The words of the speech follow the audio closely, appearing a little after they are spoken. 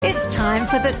It's time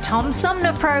for the Tom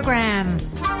Sumner Program.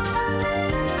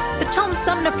 The Tom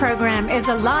Sumner Program is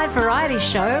a live variety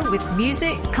show with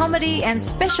music, comedy, and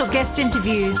special guest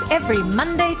interviews every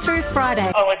Monday through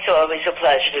Friday. Oh, it's always a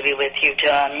pleasure to be with you,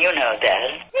 Tom. You know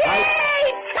that.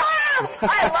 Yay, Tom!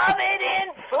 I love it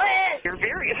in Flint! You're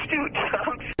very astute,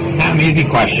 Tom. Tom, easy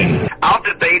question. I'll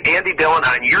debate Andy Dillon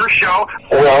on your show.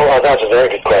 Well, that's a very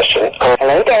good question.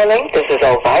 Hello, darling. This is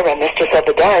Elvira, Mistress of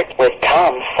the Dark, with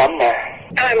Tom Sumner.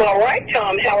 I'm all right,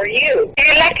 Tom. How are you?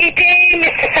 You lucky day,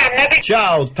 Mr. Sumner.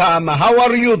 Ciao, Tom. How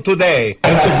are you today?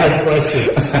 That's a good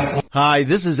question. Hi,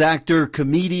 this is actor,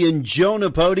 comedian Joe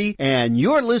Napodi, and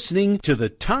you're listening to the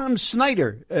Tom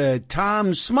Smothers.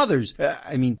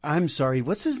 I'm sorry,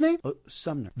 what's his name?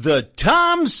 Sumner. The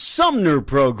Tom Sumner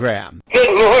Program.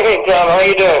 Good morning, Tom. How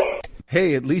you doing?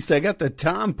 Hey, at least I got the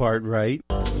Tom part right.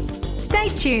 Stay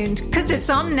tuned, because it's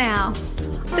on now.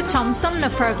 The Tom Sumner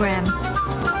Program.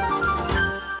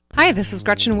 Hi, this is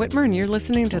Gretchen Whitmer, and you're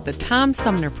listening to the Tom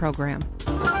Sumner Program.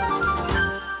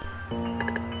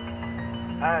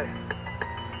 Hey,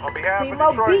 on behalf Primo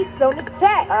of Detroit, beats on the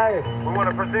chat. hey, we want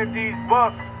to present these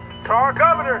bucks to our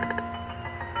governor,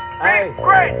 Big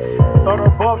Gretch. Throw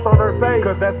them bucks on her face,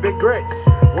 cause that's Big Gretch.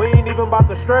 We ain't even about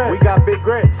to stress, we got Big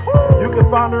Gretch. You can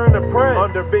find her in the press,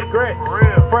 under Big Gretch.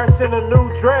 Fresh in a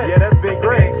new dress, yeah, that's Big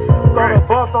Gretch. Throw the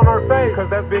bucks on her face, cause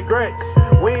that's Big Gretch.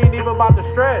 We ain't even about to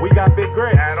stress, we got Big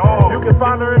Gretch. At all. You can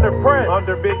find her in the press,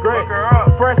 under Big Gretch. Look her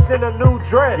up. Fresh in a new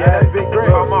dress, yeah, that's Big Gretch.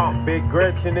 Come on. Big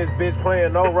Gretch and this bitch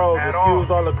playing no roles. At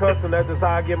Excuse all the cussing, that's just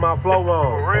how I get my flow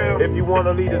on. For real. If you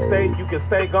wanna leave the state, you can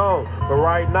stay gone. But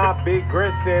right now, Big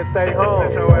Gretch said stay home.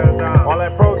 Sit your ass down. All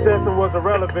that protesting was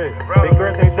irrelevant. Big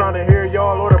Gretch ain't trying to hear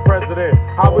y'all or the president.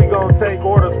 How we gonna take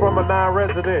orders from a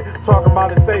non-resident? Talking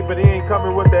about it safe, but he ain't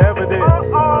coming with the evidence.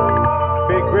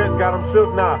 Big Gretch got him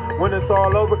shook now. When it's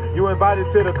all over, you invited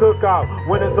to the cookout.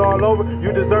 When it's all over,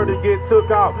 you deserve to get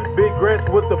took out. Big Gretch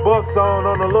with the bucks on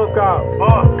the lookout.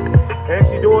 And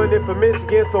she doing it for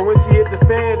Michigan, so when she hit the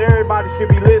stand, everybody should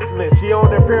be listening. She on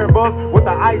that pair of bucks with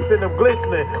the ice in them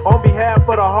glistening. On behalf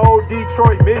of the whole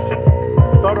Detroit mission.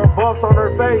 Throw the bucks on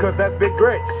her face, cause that's Big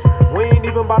Gretch. We ain't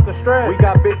even about to stress, we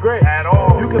got Big Gretch. At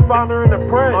all. You can find her in the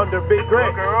press, under Big Gretch.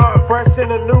 Look her up. Fresh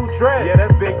in a new dress, yeah,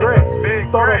 that's Big Gretch.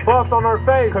 Throw the bucks on her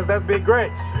face, cause that's Big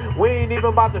Gretch. We ain't even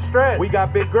about to stress, we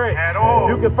got Big Gretch. At all.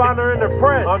 You can find her in the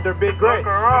press, under Big Gretch. Look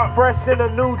her up. Fresh in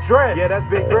a new dress, yeah, that's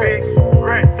Big Gretch. Big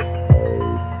Gretch.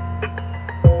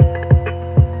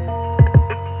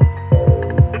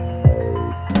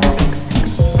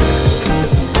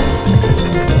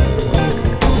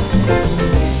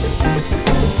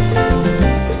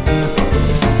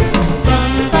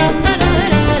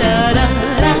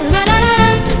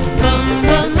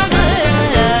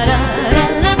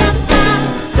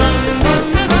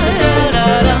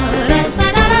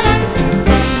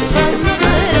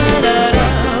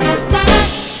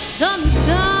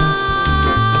 Sometimes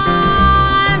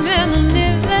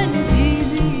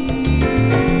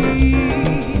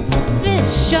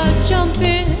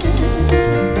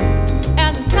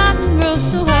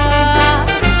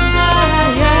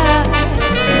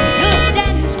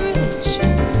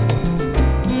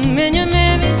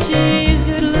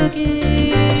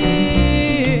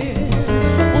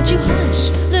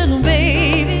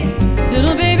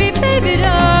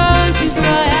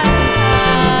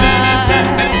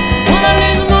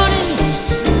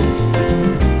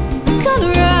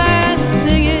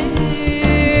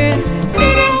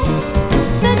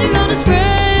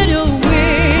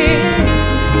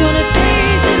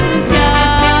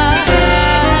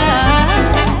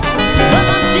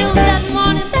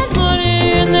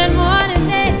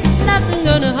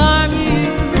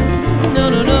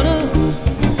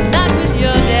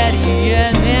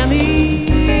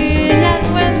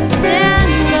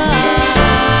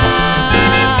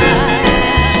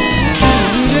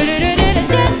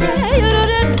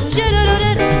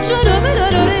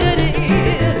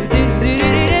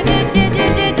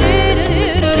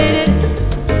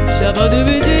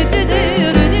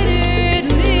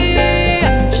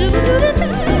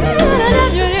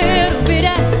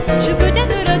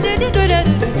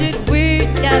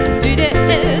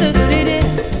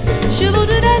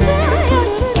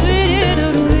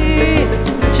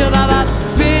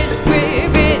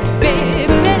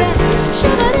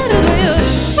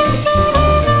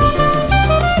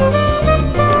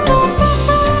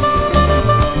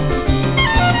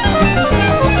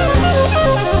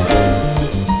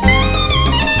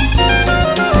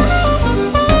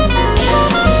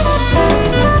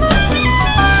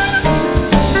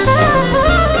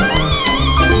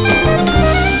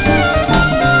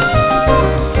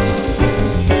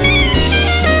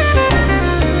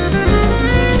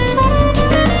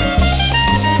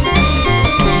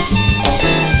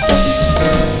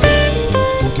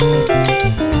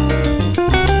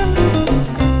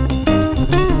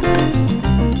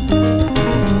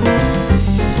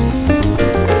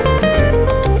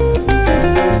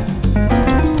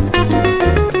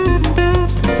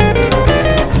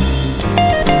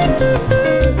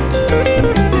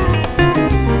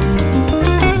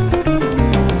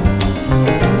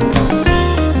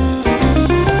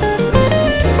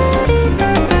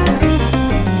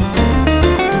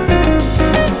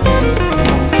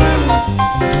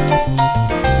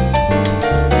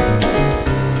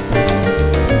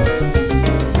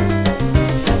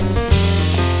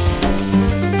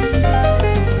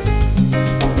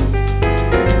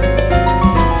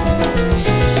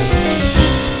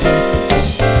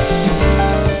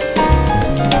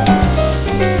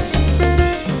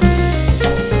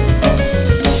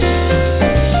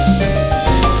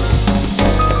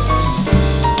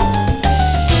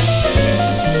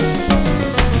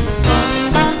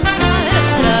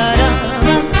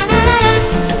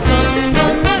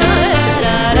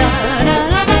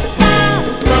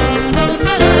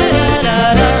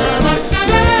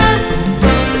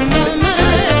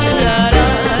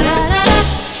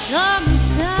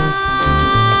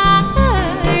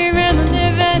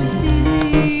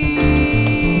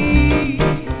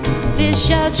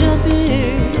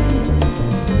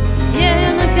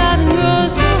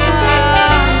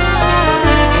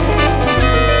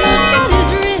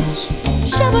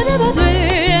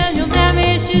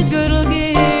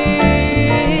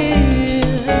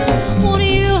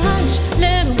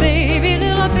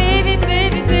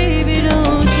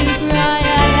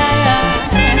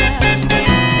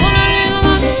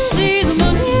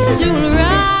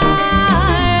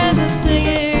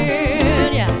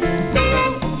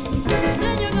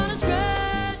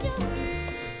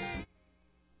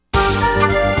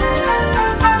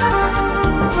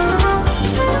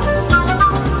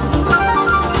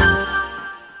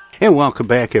welcome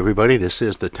back, everybody. This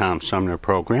is the Tom Sumner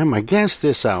Program. My guest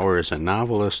this hour is a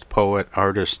novelist, poet,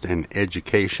 artist, and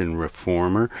education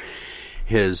reformer.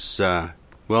 He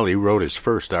wrote his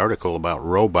first article about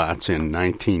robots in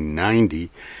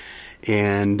 1990,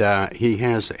 and he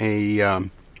has a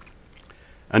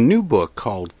new book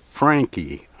called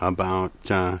Frankie about,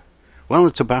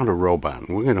 it's about a robot.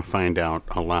 We're going to find out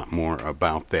a lot more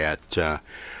about that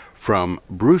from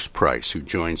Bruce Price, who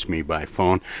joins me by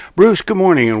phone. Bruce, good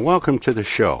morning and welcome to the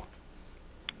show.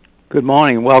 Good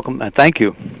morning, welcome, and thank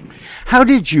you. How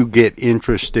did you get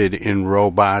interested in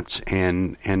robots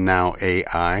and now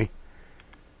AI?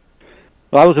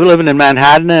 Well, I was living in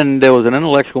Manhattan, and there was an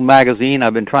intellectual magazine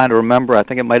I've been trying to remember. I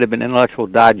think it might have been Intellectual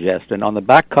Digest, and on the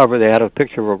back cover they had a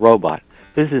picture of a robot.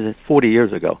 This is 40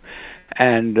 years ago.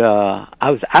 And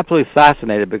I was absolutely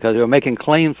fascinated because they were making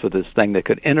claims for this thing that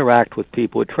could interact with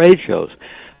people at trade shows.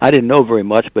 I didn't know very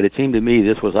much, but it seemed to me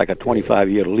this was like a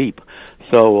 25-year leap.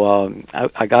 So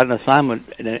I got an assignment,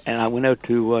 and I went out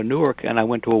to Newark, and I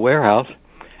went to a warehouse,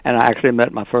 and I actually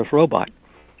met my first robot.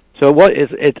 So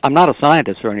I'm not a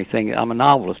scientist or anything. I'm a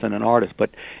novelist and an artist,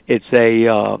 but it's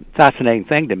a fascinating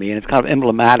thing to me, and it's kind of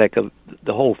emblematic of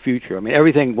the whole future. I mean,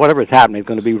 everything, whatever is happening, is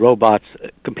going to be robots,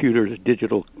 computers,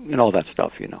 digital, and all that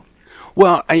stuff, you know.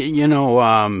 Well,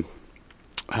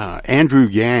 Andrew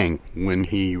Yang, when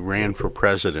he ran for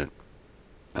president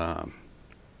a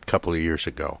couple of years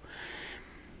ago,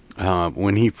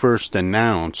 when he first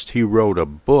announced, he wrote a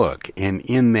book, and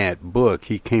in that book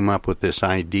he came up with this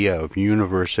idea of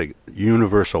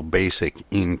universal basic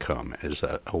income as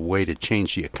a way to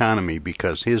change the economy,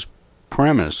 because his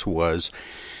premise was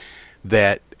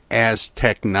that as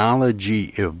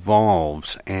technology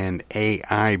evolves and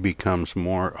AI becomes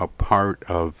more a part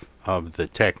of the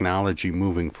technology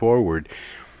moving forward,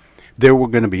 there were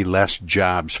going to be less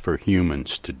jobs for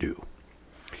humans to do.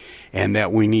 And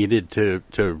that we needed to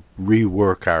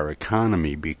rework our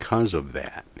economy because of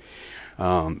that.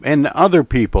 And other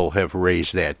people have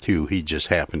raised that too. He just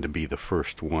happened to be the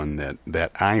first one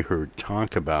that I heard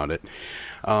talk about it.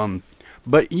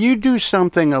 But you do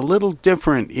something a little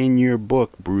different in your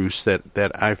book, Bruce,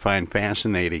 that I find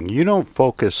fascinating. You don't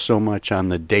focus so much on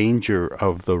the danger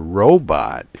of the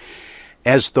robot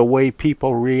as the way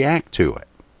people react to it.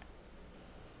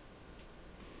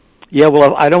 Yeah,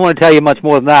 well, I don't want to tell you much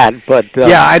more than that, but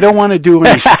yeah, I don't want to do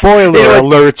any spoiler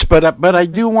alerts, but I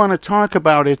do want to talk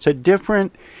about it's a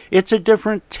different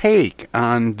take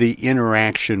on the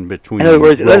interaction between. In other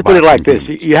words, let's put it like this: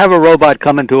 humans. you have a robot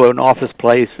come into an office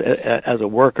place as a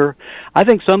worker. I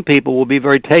think some people will be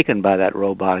very taken by that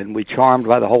robot and be charmed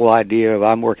by the whole idea of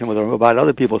I'm working with a robot.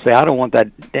 Other people say I don't want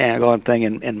that dang thing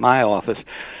in my office.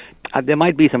 There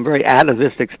might be some very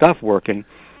atavistic stuff working.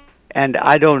 And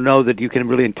I don't know that you can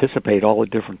really anticipate all the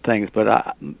different things,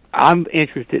 but I'm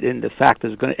interested in the fact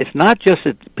that it's not just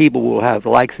that people will have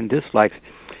likes and dislikes,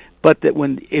 but that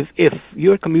if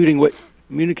you're communicating with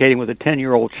a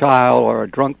 10-year-old child or a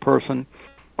drunk person,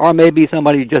 or maybe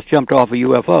somebody who just jumped off a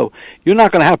UFO, you're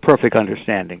not going to have perfect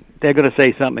understanding. They're going to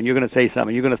say something, you're going to say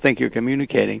something, you're going to think you're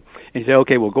communicating, and you say,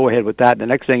 okay, well, go ahead with that. And the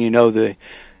next thing you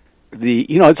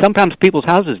know, sometimes people's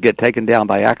houses get taken down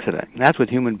by accident. And that's with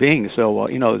human beings. So,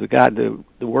 the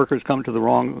workers come to the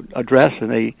wrong address and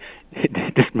they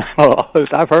dismantle.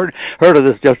 I've heard of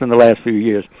this just in the last few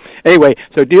years. Anyway,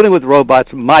 so dealing with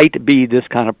robots might be this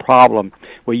kind of problem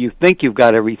where you think you've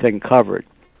got everything covered,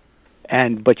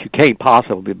 but you can't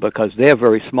possibly, because they're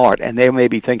very smart and they may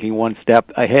be thinking one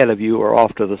step ahead of you or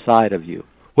off to the side of you.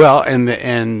 Well,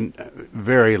 and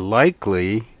very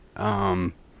likely,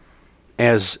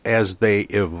 as they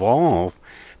evolve,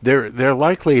 they're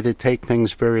likely to take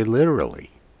things very literally.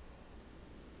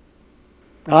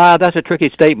 That's a tricky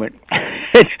statement.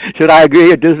 Should I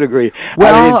agree or disagree?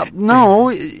 Well,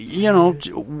 no.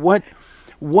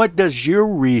 What does your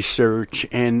research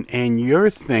and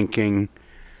your thinking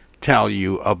tell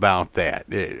you about that?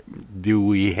 Do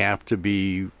we have to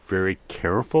be very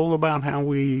careful about how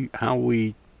we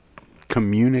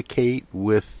communicate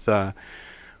with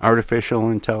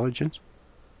artificial intelligence?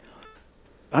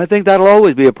 I think that'll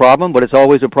always be a problem, but it's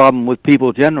always a problem with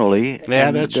people generally.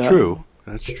 Yeah, that's true.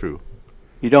 That's true.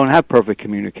 You don't have perfect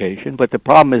communication, but the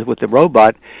problem is with the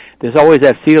robot, there's always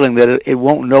that feeling that it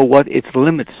won't know what its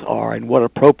limits are and what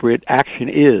appropriate action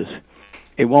is.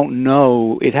 It won't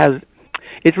know.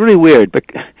 It's really weird, but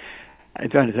I'm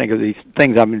trying to think of these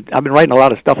things. I've been writing a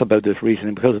lot of stuff about this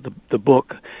recently because of the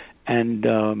book, and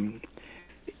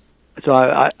so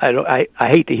I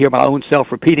hate to hear my own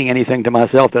self repeating anything to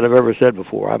myself that I've ever said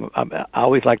before. I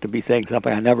always like to be saying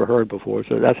something I never heard before,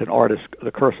 so that's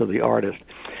the curse of the artist.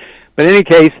 But in any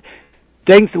case,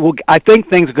 I think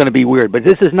things are going to be weird, but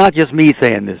this is not just me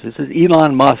saying this. This is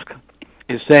Elon Musk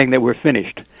is saying that we're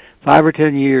finished. 5 or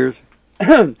 10 years,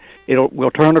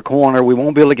 we'll turn the corner. We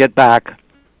won't be able to get back.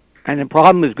 And the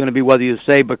problem is going to be whether you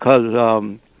say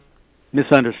because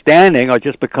misunderstanding or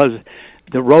just because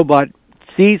the robot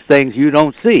sees things you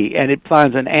don't see, and it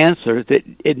finds an answer that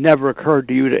it never occurred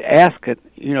to you to ask it,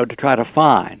 to try to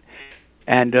find.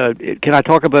 And can I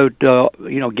talk about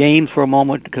games for a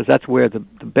moment, because that's where the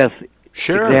best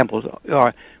examples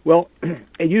are. Well,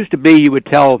 it used to be you would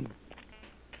give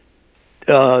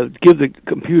the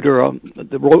computer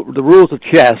the rules of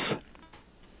chess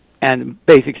and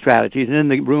basic strategies, and then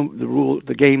the rules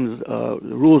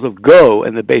of Go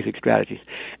and the basic strategies,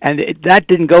 and that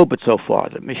didn't go but so far.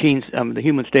 The machines, the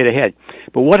humans stayed ahead.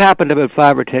 But what happened about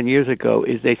 5 or 10 years ago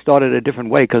is they started a different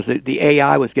way, because the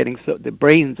AI was getting the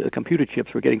brains, the computer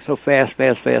chips were getting so fast,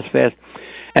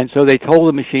 and so they told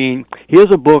the machine,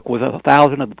 "Here's a book with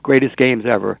 1,000 of the greatest games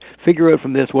ever. Figure out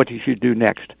from this what you should do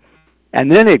next."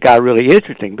 And then it got really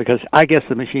interesting, because I guess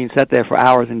the machine sat there for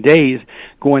hours and days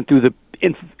going through the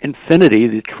infinity,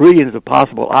 the trillions of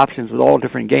possible options with all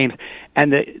different games.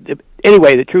 And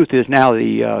anyway, the truth is now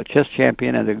the chess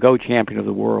champion and the Go champion of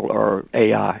the world are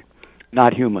AI,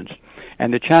 not humans.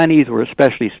 And the Chinese were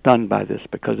especially stunned by this,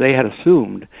 because they had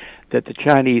assumed that the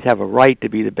Chinese have a right to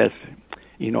be the best,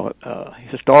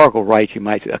 historical rights, you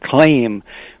might claim.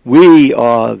 We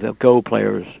are the Go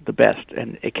players, the best,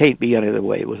 and it can't be any other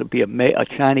way. It would be a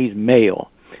Chinese male.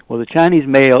 Well, the Chinese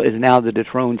male is now the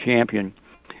dethroned champion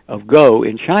of Go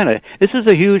in China. This is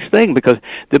a huge thing, because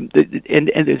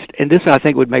and this I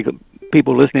think would make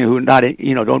people listening who not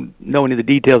don't know any of the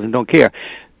details and don't care.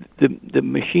 The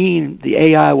machine, the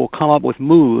AI, will come up with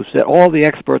moves that all the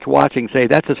experts watching say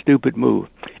that's a stupid move,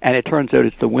 and it turns out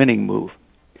it's the winning move.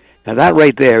 Now that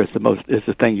right there is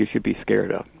the thing you should be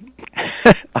scared of.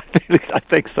 I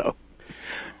think so.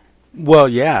 Well,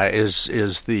 yeah,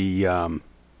 is the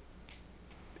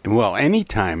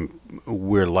anytime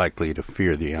we're likely to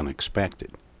fear the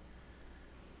unexpected.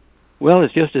 Well,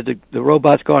 it's just that the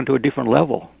robot's gone to a different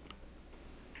level.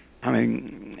 I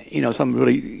mean, some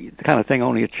really the kind of thing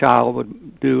only a child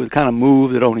would do, the kind of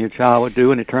move that only a child would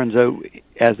do, and it turns out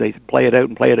as they play it out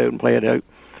and play it out and play it out.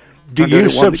 Do you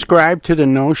subscribe to the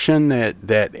notion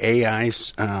that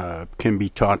AIs can be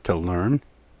taught to learn?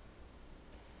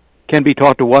 Can be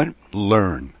taught to what?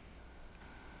 Learn.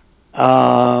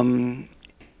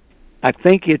 I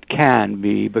think it can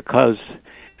be, because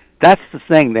that's the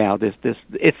thing now.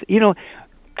 It's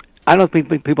I don't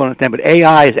think people understand, but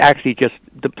AI is actually just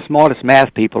the smartest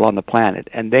math people on the planet,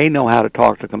 and they know how to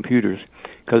talk to computers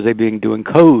because they've been doing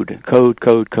code for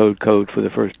the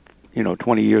first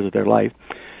 20 years of their life,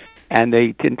 and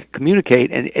they can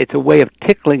communicate, and it's a way of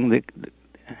tickling the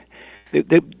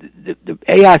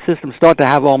AI systems start to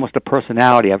have almost a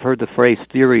personality. I've heard the phrase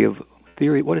theory of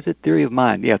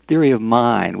mind. Yeah, theory of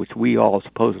mind, which we all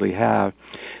supposedly have,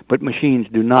 but machines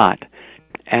do not.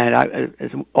 And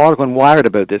there's an article in Wired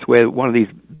about this, where one of these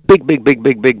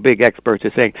big experts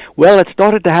is saying, well, it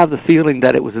started to have the feeling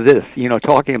that it was this,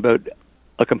 talking about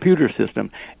a computer system,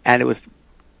 and it was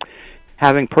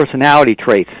having personality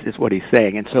traits, is what he's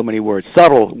saying, in so many words,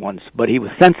 subtle ones, but he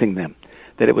was sensing them,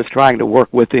 that it was trying to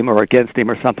work with him or against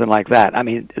him or something like that. I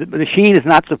mean, the machine is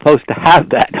not supposed to have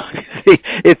that.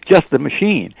 It's just the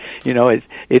machine.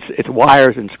 It's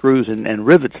wires and screws and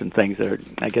rivets and things that are,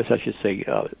 I guess I should say,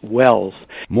 wells.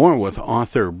 More with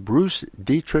author Bruce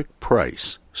Dietrich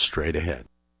Price straight ahead.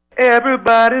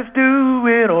 Everybody's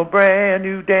doing a brand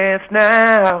new dance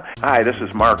now. Hi, this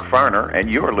is Mark Farner,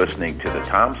 and you're listening to the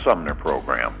Tom Sumner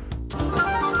Program.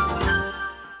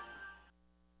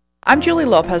 I'm Julie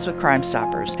Lopez with Crime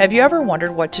Stoppers. Have you ever wondered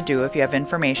what to do if you have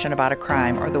information about a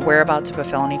crime or the whereabouts of a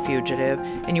felony fugitive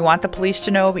and you want the police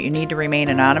to know but you need to remain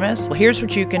anonymous? Well, here's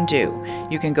what you can do.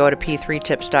 You can go to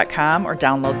p3tips.com or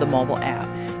download the mobile app.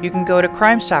 You can go to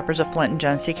Crime Stoppers of Flint and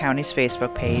Genesee County's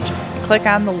Facebook page and click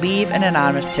on the Leave an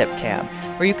Anonymous Tip tab,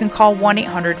 or you can call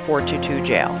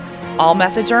 1-800-422-JAIL. All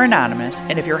methods are anonymous,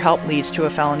 and if your help leads to a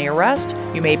felony arrest,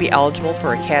 you may be eligible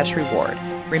for a cash reward.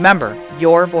 Remember,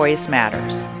 your voice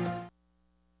matters.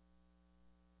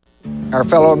 Our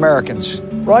fellow Americans.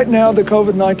 Right now, the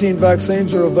COVID-19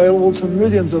 vaccines are available to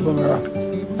millions of Americans.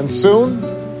 And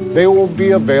soon, they will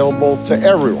be available to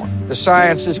everyone. The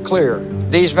science is clear.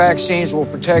 These vaccines will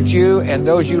protect you and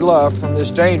those you love from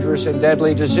this dangerous and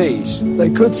deadly disease. They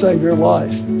could save your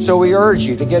life. So we urge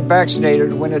you to get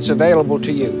vaccinated when it's available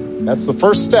to you. That's the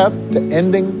first step to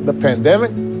ending the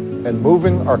pandemic and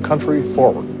moving our country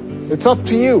forward. It's up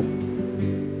to you.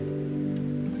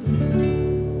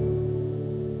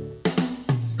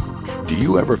 Do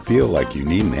you ever feel like you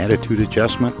need an attitude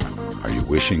adjustment? Are you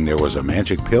wishing there was a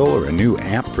magic pill or a new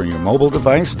app for your mobile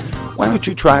device? Why don't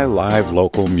you try Live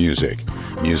Local Music?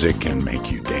 Music can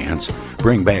make you dance,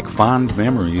 bring back fond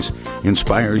memories,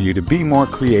 inspire you to be more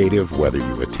creative, whether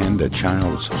you attend a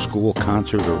child's school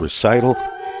concert or recital,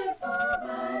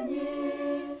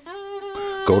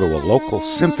 go to a local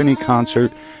symphony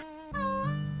concert,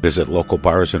 visit local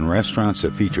bars and restaurants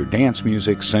that feature dance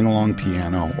music, sing-along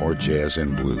piano, or jazz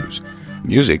and blues.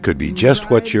 Music could be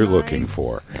just what you're looking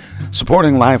for.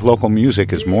 Supporting live local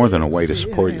music is more than a way to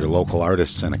support your local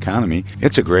artists and economy.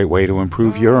 It's a great way to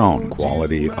improve your own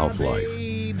quality of life.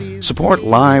 Support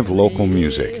live local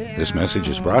music. This message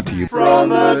is brought to you from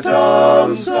the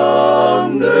Tom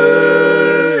Sumner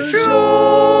Show.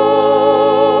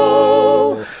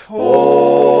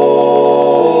 Oh,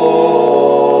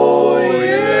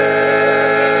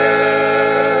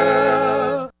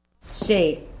 yeah.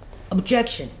 Say,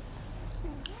 objection.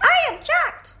 I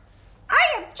object. I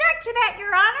object to that,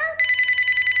 Your Honor.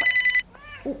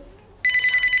 Oh,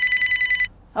 sorry.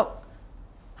 Oh,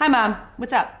 hi, Mom.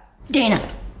 What's up? Dana,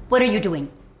 what are you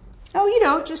doing?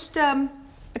 Oh, just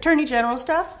Attorney General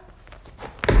stuff.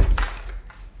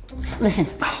 Listen,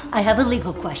 I have a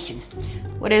legal question.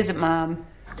 What is it, Mom?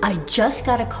 I just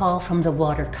got a call from the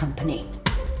water company.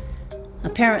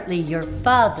 Apparently, your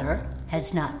father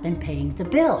has not been paying the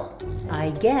bill. I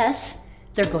guess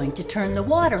they're going to turn the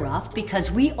water off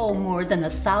because we owe more than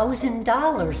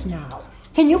 $1,000 now.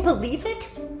 Can you believe it?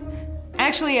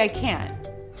 Actually, I can't.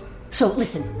 So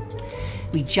listen,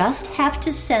 we just have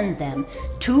to send them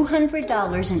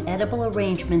 $200 in Edible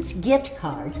Arrangements gift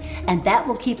cards, and that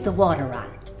will keep the water on.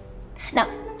 Now,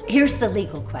 here's the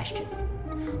legal question.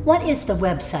 What is the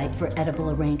website for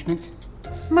Edible Arrangements?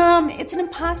 Mom, it's an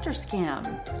imposter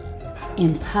scam.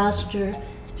 Imposter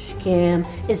scam.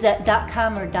 Is that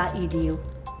 .com or .edu?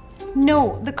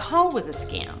 No, the call was a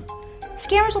scam.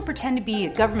 Scammers will pretend to be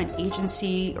a government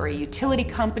agency or a utility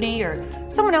company or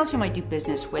someone else you might do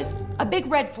business with. A big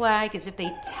red flag is if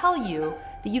they tell you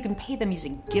that you can pay them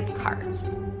using gift cards.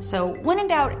 So when in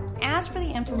doubt, ask for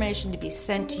the information to be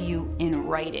sent to you in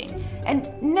writing. And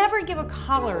never give a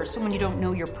caller or someone you don't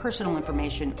know your personal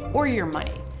information or your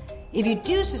money. If you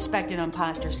do suspect an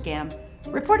imposter scam,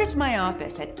 report it to my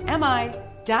office at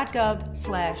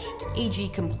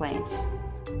mi.gov/agcomplaints.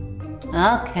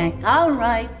 Okay, all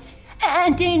right.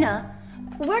 And Dana,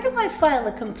 where do I file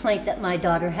a complaint that my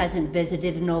daughter hasn't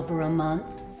visited in over a month?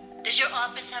 Does your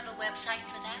office have a website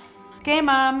for that? Okay,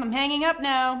 Mom, I'm hanging up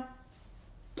now.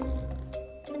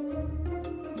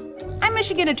 I'm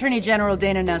Michigan Attorney General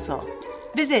Dana Nessel.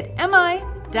 Visit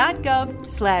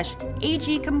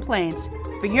mi.gov/agcomplaints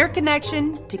for your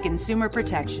connection to consumer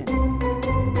protection.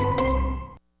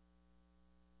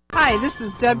 Hi, this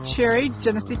is Deb Cherry,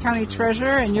 Genesee County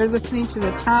Treasurer, and you're listening to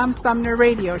the Tom Sumner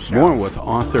Radio Show. More with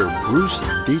author Bruce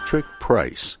Dietrich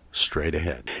Price, straight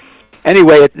ahead.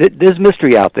 Anyway, there's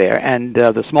mystery out there, and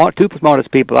the two smartest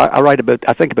people, I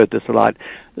think about this a lot.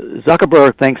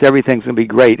 Zuckerberg thinks everything's going to be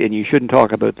great, and you shouldn't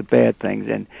talk about the bad things.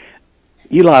 And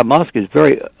Elon Musk is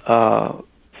very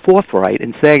forthright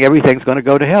in saying everything's going to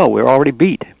go to hell. We're already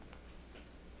beat.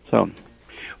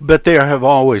 But there have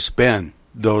always been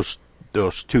those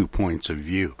 2 points of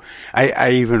view.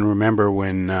 I even remember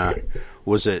when,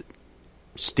 was it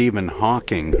Stephen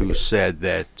Hawking who said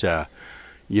that,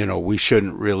 we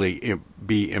shouldn't really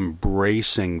be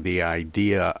embracing the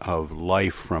idea of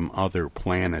life from other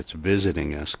planets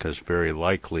visiting us because very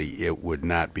likely it would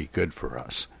not be good for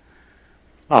us.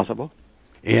 Possible.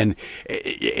 And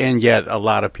yet a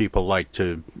lot of people like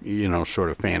to, sort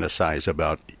of fantasize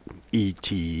about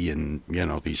E.T. and,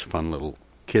 these fun little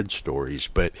kid stories.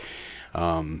 But,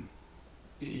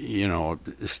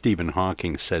 Stephen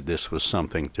Hawking said this was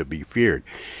something to be feared.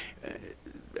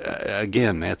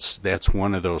 Again, that's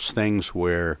one of those things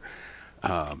where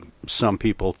some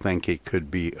people think it could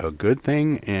be a good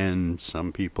thing, and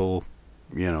some people,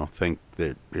 think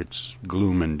that it's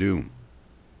gloom and doom.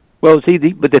 Well, see,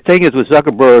 but the thing is with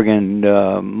Zuckerberg and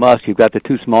Musk, you've got the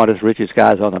two smartest, richest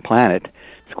guys on the planet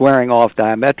squaring off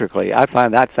diametrically. I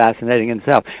find that fascinating in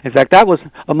itself. In fact, that was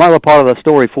another part of the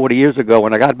story 40 years ago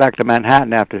when I got back to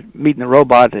Manhattan after meeting the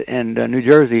robot in New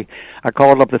Jersey. I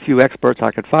called up the few experts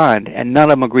I could find, and none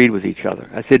of them agreed with each other.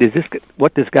 I said, is this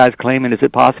what this guy's claiming? Is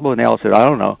it possible? And they all said, I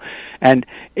don't know. And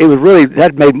it was really,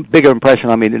 that made a bigger impression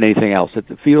on me than anything else, that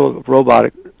the field of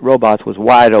robots was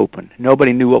wide open.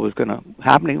 Nobody knew what was going to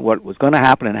happen,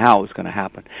 and how it was going to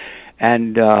happen.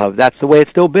 And that's the way it's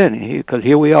still been, because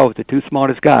here we are with the two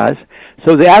smartest guys.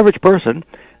 So the average person,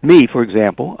 me, for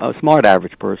example, a smart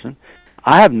average person,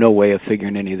 I have no way of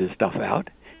figuring any of this stuff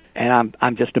out. And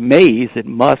I'm just amazed that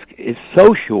Musk is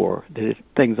so sure that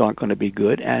things aren't going to be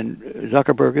good, and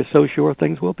Zuckerberg is so sure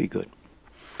things will be good.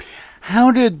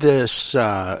 How did this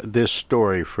this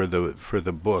story for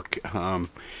the book,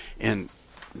 and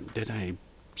did I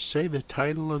say the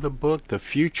title of the book? The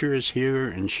Future is Here,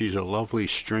 and She's a Lovely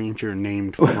Stranger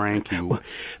Named Frankie.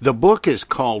 The book is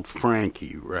called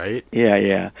Frankie, right?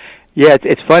 Yeah.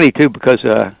 It's funny too, because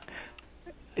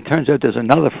it turns out there's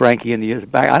another Frankie in the years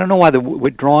back. I don't know why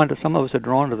some of us are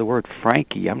drawn to the word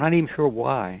Frankie. I'm not even sure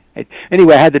why.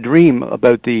 Anyway, I had the dream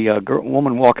about the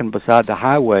woman walking beside the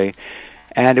highway,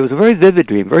 and it was a very vivid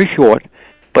dream, very short,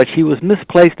 but she was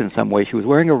misplaced in some way. She was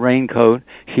wearing a raincoat.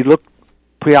 She looked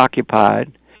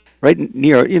preoccupied, right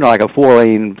near, like a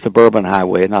 4-lane suburban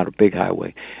highway, not a big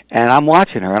highway. And I'm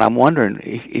watching her, and I'm wondering,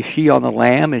 is she on the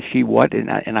lam? Is she what? And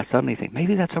I suddenly think,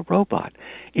 maybe that's a robot.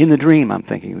 In the dream, I'm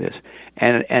thinking this.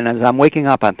 And as I'm waking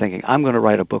up, I'm thinking, I'm going to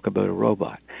write a book about a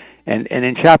robot. And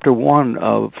in chapter 1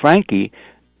 of Frankie,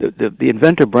 the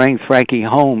inventor brings Frankie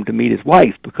home to meet his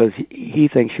wife because he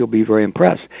thinks she'll be very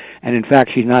impressed. And in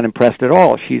fact, she's not impressed at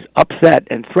all. She's upset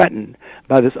and threatened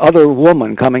by this other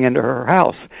woman coming into her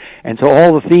house. And so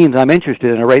all the themes I'm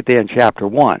interested in are right there in chapter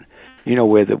 1,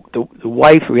 where the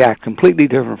wife reacts completely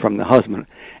different from the husband.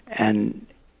 And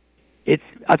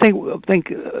I think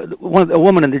a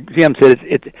woman in the GM said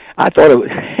I thought it was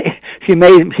she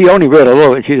only read a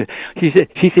little. She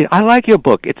said I like your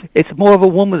book. It's more of a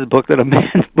woman's book than a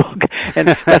man's book, and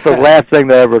that's the last thing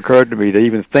that ever occurred to me to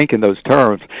even think in those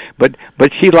terms. But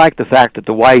she liked the fact that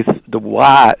the wife's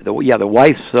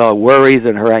worries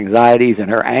and her anxieties and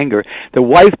her anger, the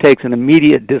wife takes an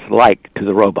immediate dislike to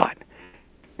the robot,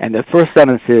 and the first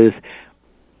sentence is,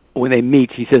 when they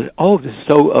meet, she says, "Oh, this is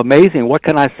so amazing. What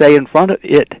can I say in front of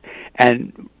it?"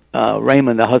 And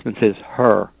Raymond, the husband, says,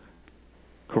 "Her."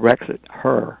 Corrects it,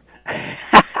 her.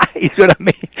 You see what I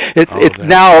mean? It's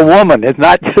now a woman. It's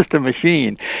not just a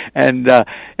machine. And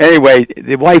anyway,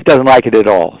 the wife doesn't like it at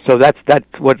all. So that's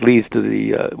what leads to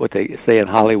the what they say in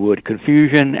Hollywood: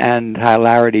 confusion and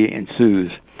hilarity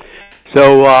ensues.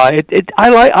 So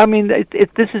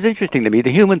this is interesting to me,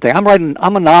 the human thing.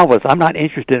 I'm a novelist. I'm not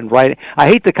interested in writing. I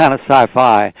hate the kind of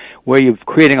sci-fi where you're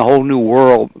creating a whole new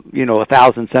world,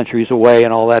 1,000 centuries away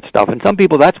and all that stuff. And some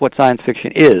people, that's what science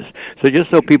fiction is. So just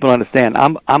so people understand,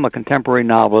 I'm a contemporary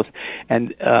novelist,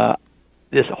 and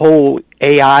this whole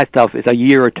AI stuff is a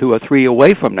year or 2 or 3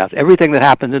 away from now. Everything that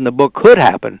happens in the book could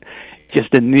happen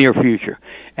just in the near future.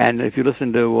 And if you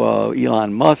listen to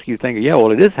Elon Musk, you think, yeah,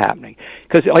 well, it is happening.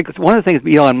 Because one of the things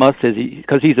Elon Musk says,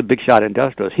 because he's a big shot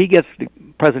industrialist, he gets the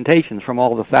presentations from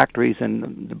all the factories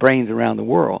and the brains around the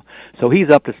world. So he's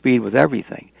up to speed with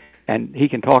everything. And he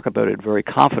can talk about it very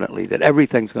confidently, that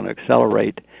everything's going to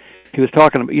accelerate. He was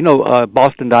talking about,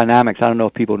 Boston Dynamics, I don't know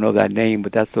if people know that name,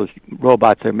 but that's those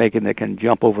robots they're making that can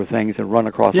jump over things and run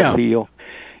across a field.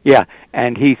 Yeah,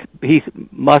 and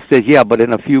Musk says, yeah, but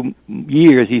in a few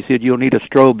years, he said, you'll need a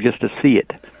strobe just to see it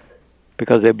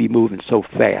because they'll be moving so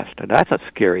fast, and that's a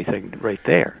scary thing right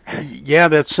there. Yeah,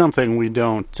 that's something we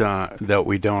don't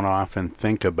often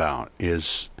think about.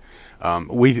 Is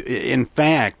in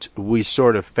fact we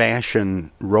sort of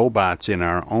fashion robots in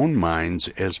our own minds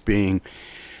as being,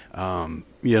 the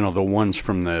ones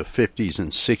from the 50s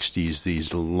and 60s,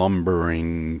 these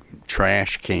lumbering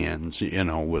trash cans,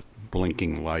 with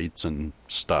blinking lights and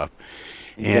stuff.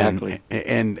 Exactly.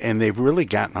 And they've really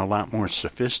gotten a lot more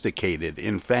sophisticated.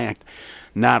 In fact,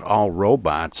 not all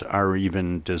robots are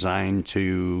even designed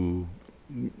to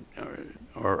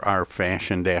or are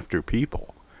fashioned after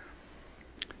people.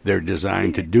 They're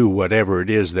designed to do whatever it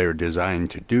is they're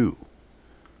designed to do.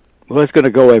 Well, it's going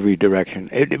to go every direction.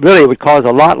 It would cause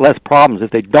a lot less problems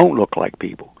if they don't look like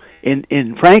people.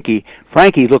 In Frankie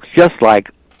looks just like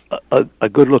a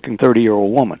good-looking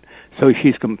 30-year-old woman. So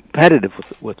she's competitive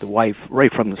with the wife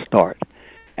right from the start.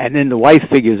 And then the wife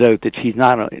figures out that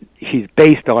she's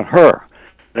based on her.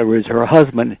 In other words, her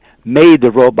husband made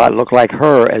the robot look like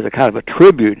her as a kind of a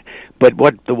tribute. But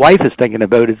what the wife is thinking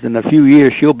about is in a few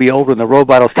years she'll be older and the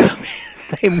robot will still be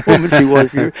the same woman she was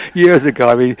years ago.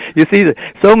 I mean, you see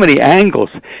so many angles.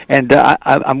 And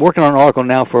I'm working on an article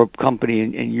now for a company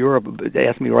in Europe. They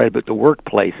asked me to write about the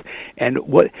workplace. And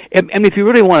if you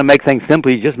really want to make things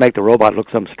simple, you just make the robot look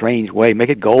some strange way. Make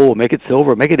it gold, make it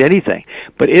silver, make it anything.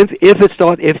 But if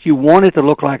you want it to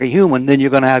look like a human, then you're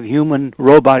going to have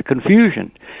human-robot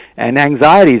confusion and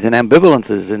anxieties and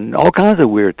ambivalences and all kinds of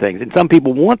weird things. And some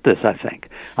people want this, I think.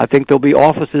 I think there'll be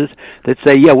offices that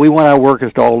say, yeah, we want our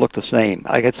workers to all look the same.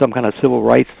 I get some kind of civil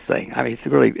rights thing. I mean,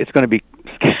 it's going to be,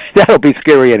 that'll be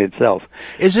scary in itself.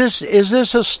 Is this a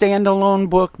standalone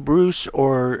book, Bruce,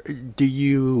 or do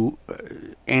you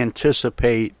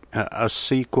anticipate a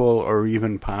sequel or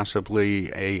even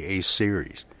possibly a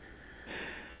series?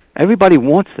 Everybody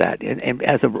wants that, and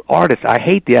as an artist, I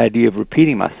hate the idea of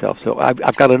repeating myself. So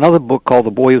I've got another book called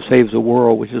The Boy Who Saves the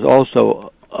World, which is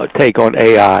also a take on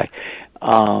AI.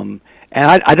 And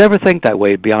I never think that way,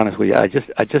 to be honest with you. I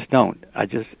just don't.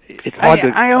 It's hard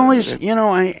to. I always,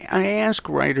 I ask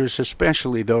writers,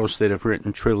 especially those that have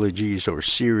written trilogies or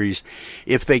series,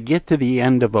 if they get to the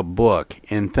end of a book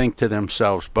and think to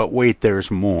themselves, but wait, there's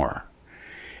more.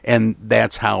 And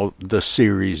that's how the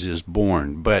series is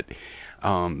born. But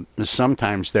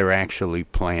sometimes they're actually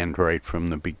planned right from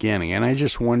the beginning. And I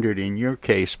just wondered, in your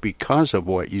case, because of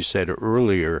what you said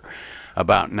earlier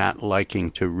about not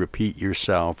liking to repeat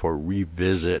yourself or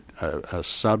revisit a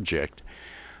subject,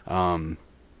 or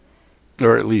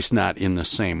at least not in the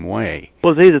same way.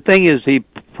 Well, see, the thing is,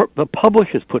 the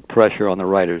publishers put pressure on the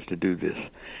writers to do this.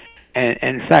 And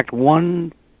in fact,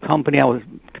 one company I was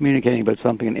communicating about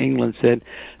something in England said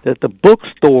that the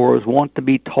bookstores want to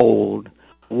be told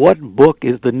what book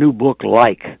is the new book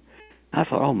like. I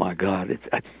thought, oh my God, it's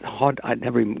hard. I'd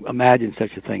never even imagined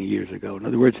such a thing years ago. In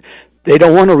other words, they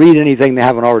don't want to read anything they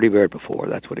haven't already read before.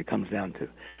 That's what it comes down to,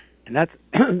 and that's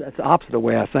the opposite of the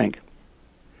way I think.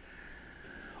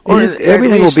 Or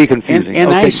everything will be confusing.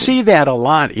 And I see that a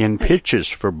lot in pitches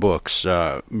for books,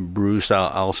 Bruce.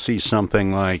 I'll see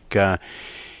something like,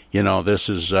 this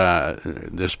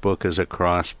book is a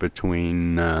cross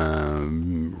between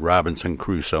Robinson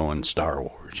Crusoe and Star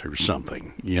Wars or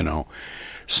something.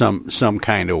 Some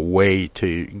kind of way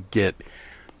to get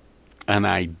an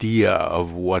idea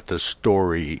of what the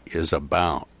story is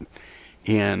about.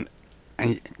 And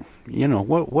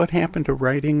what happened to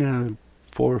writing a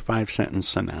 4 or 5 sentence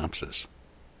synopsis?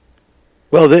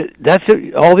 Well, that's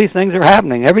it. All these things are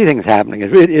happening. Everything's happening.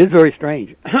 It is very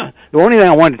strange. The only thing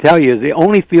I wanted to tell you is the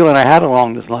only feeling I had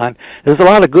along this line, there's a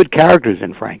lot of good characters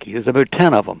in Frankie. There's about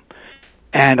 10 of them.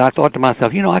 And I thought to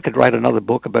myself, I could write another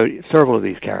book about several of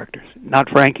these characters. Not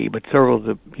Frankie, but several of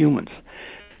the humans.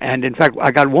 And in fact,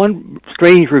 I got one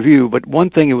strange review, but one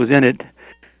thing that was in it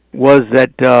was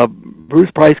that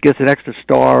Bruce Price gets an extra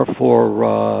star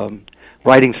for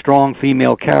writing strong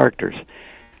female characters.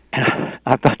 And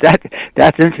I thought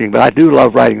that's interesting, but I do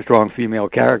love writing strong female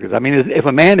characters. I mean, if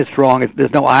a man is strong,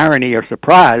 there's no irony or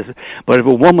surprise. But if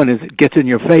a woman gets in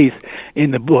your face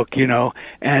in the book,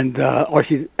 and or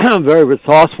she's very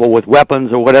resourceful with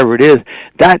weapons or whatever it is,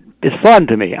 that is fun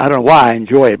to me. I don't know why I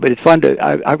enjoy it, but it's fun to.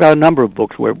 I've got a number of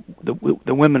books where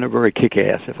the women are very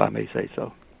kick-ass, if I may say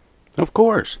so. Of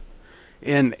course,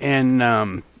 and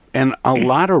a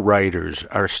lot of writers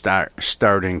are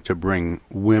starting to bring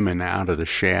women out of the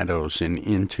shadows and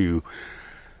into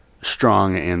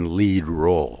strong and lead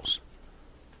roles.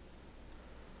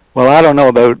 Well, I don't know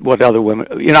about what other women.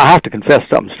 I have to confess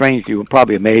something strange to you and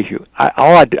probably amaze you.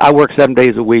 I work 7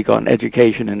 days a week on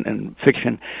education and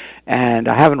fiction, and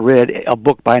I haven't read a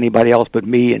book by anybody else but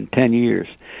me in 10 years.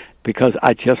 Because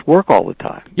I just work all the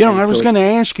time. I was going to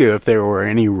ask you if there were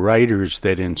any writers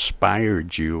that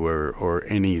inspired you or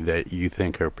any that you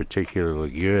think are particularly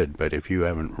good, but if you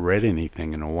haven't read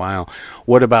anything in a while,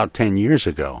 what about 10 years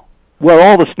ago? Well,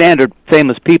 all the standard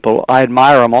famous people, I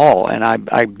admire them all, and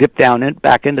I dip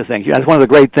back into things. That's one of the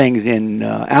great things in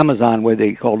Amazon where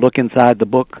they call Look Inside the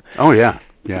Book. Oh, yeah.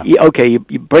 Yeah. Okay,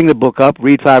 you bring the book up,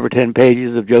 read 5 or 10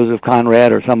 pages of Joseph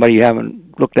Conrad or somebody you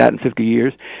haven't looked at in 50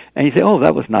 years, and you say, "Oh,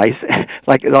 that was nice,"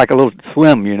 like a little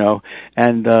swim,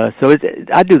 And so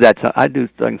I do that. I do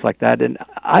things like that, and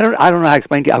I don't know how to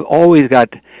explain to you. I've always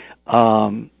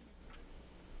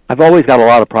got a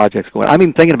lot of projects going. I'm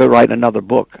even thinking about writing another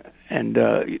book, and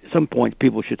at some point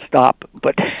people should stop.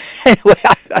 But anyway,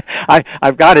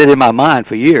 I've got it in my mind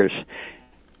for years.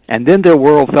 And then their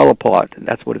world fell apart, and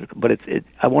that's what it. But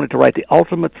I wanted to write the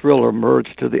ultimate thriller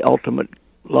merged to the ultimate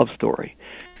love story,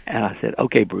 and I said,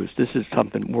 "Okay, Bruce, this is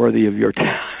something worthy of your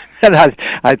time." And I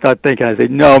thinking, I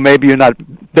said, "No, maybe you're not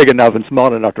big enough and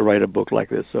smart enough to write a book like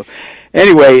this." So,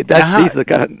 anyway, these are the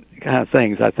kind of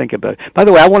things I think about. By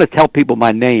the way, I want to tell people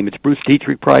my name. It's Bruce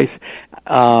Dietrich Price.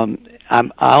 I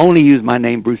only use my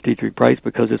name, Bruce Dietrich Price,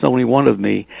 because it's only one of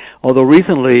me. Although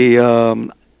recently,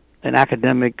 an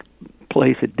academic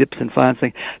place that dips and finds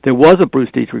things. There was a Bruce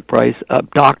Dietrich Price, a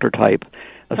doctor type,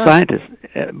 a scientist.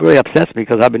 It really upsets me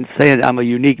because I've been saying I'm a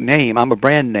unique name, I'm a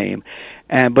brand name,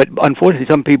 but unfortunately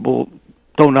some people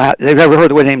don't know they've never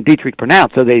heard the name Dietrich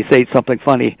pronounced, so they say something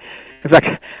funny. In fact,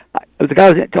 the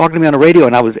guy was talking to me on the radio,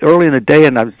 and I was early in the day,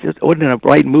 and I wasn't in a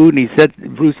right mood, and he said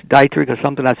Bruce Dietrich or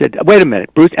something. I said, wait a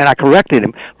minute, Bruce, and I corrected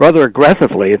him rather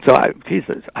aggressively, and so,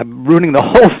 Jesus, I'm ruining the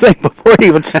whole thing before it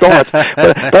even starts.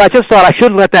 but I just thought I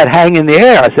shouldn't let that hang in the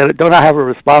air. I said, don't I have a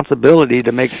responsibility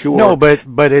to make sure? No,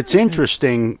 but it's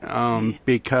interesting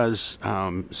because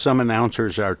some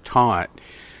announcers are taught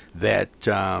that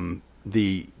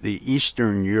the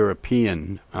Eastern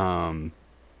European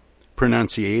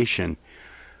pronunciation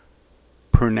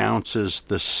pronounces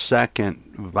the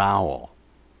second vowel.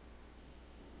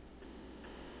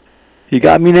 You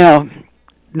got me now.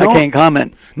 No, I can't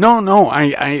comment. No,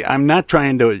 I'm not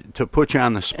trying to put you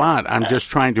on the spot. I'm just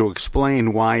trying to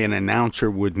explain why an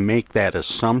announcer would make that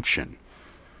assumption.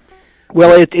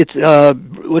 Well, it's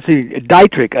what's the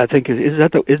Dietrich? I think isn't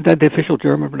that the official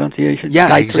German pronunciation? Yeah,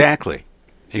 Dietrich? exactly.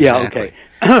 Yeah, okay.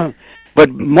 But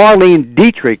Marlene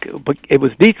Dietrich, it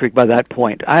was Dietrich by that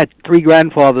point. I had three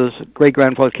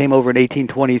great-grandfathers came over in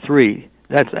 1823.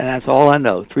 That's all I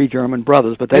know. Three German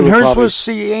brothers, but they and were hers probably... was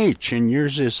CH, and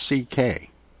yours is CK.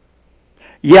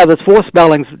 Yeah, there's four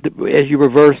spellings as you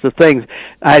reverse the things.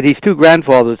 I had these two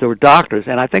grandfathers that were doctors,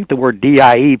 and I think the word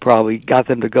DIE probably got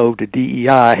them to go to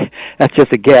DEI. That's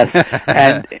just a guess.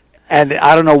 And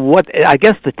I don't know what, I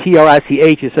guess the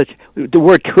TRICH is such, the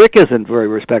word trick isn't very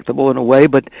respectable in a way,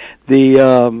 but the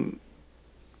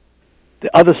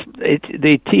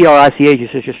TRICH is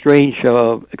such a strange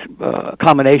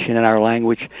combination in our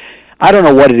language. I don't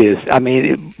know what it is. I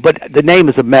mean, but the name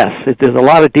is a mess. There's a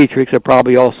lot of Dietrichs. They're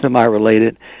probably all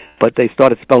semi-related, but they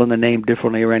started spelling the name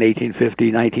differently around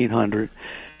 1850, 1900.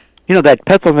 You know, that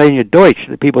Pennsylvania Deutsch,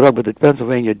 the people talk about the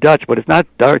Pennsylvania Dutch, but it's not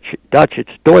Dutch, it's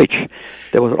Deutsch.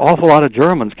 There was an awful lot of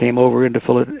Germans came over into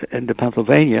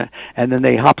Pennsylvania, and then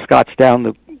they hopscotched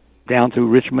down through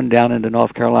Richmond, down into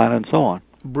North Carolina, and so on.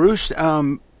 Bruce,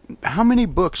 how many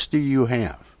books do you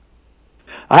have?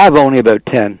 I have only about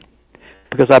 10,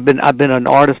 because I've been an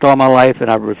artist all my life, and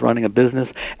I was running a business.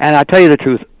 And I tell you the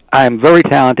truth, I am very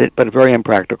talented, but very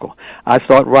impractical. I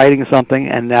start writing something,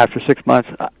 and after 6 months,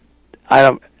 I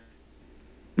don't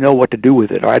know what to do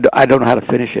with it, or I don't know how to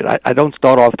finish it. I don't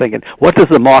start off thinking, what does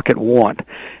the market want?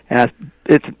 And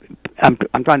I'm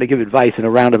trying to give advice in a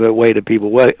roundabout way to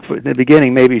people. Well, in the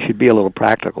beginning, maybe you should be a little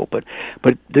practical, but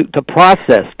the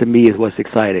process to me is what's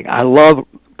exciting. I love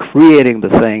creating the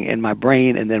thing in my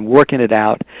brain and then working it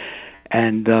out.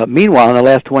 And meanwhile, in the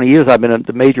last 20 years, I've been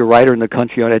the major writer in the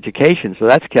country on education, so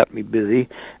that's kept me busy.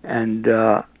 And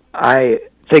I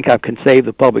think I can save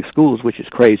the public schools, which is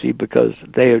crazy because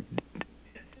they are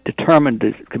determined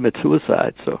to commit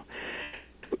suicide. So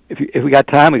if we got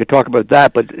time, we could talk about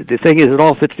that. But the thing is, it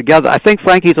all fits together. I think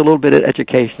Frankie's a little bit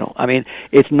educational. I mean,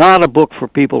 it's not a book for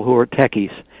people who are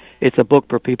techies. It's a book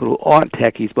for people who aren't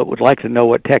techies but would like to know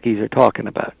what techies are talking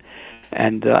about.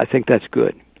 And I think that's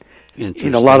good. You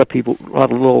know, a lot of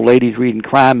little ladies reading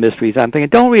crime mysteries. I'm thinking,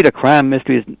 don't read a crime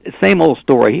mystery. It's the same old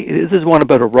story. This is one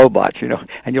about a robot, you know,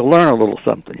 and you'll learn a little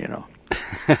something, you know.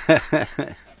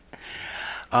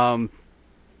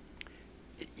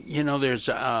 You know, there's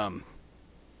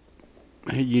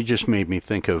you just made me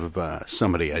think of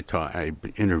somebody I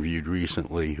interviewed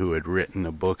recently who had written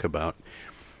a book about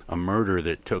a murder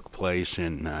that took place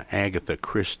in Agatha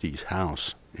Christie's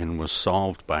house and was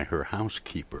solved by her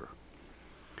housekeeper.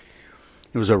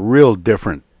 It was a real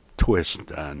different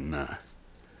twist on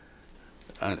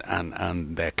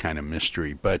that kind of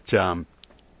mystery, but I've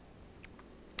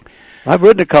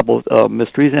written a couple of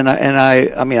mysteries, and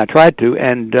I mean I tried to,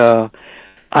 and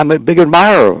I'm a big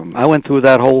admirer of them. I went through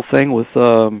that whole thing with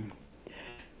let's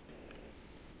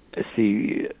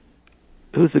see,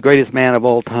 who's the greatest man of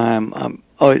all time?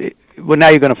 Well, now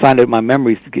you're going to find out my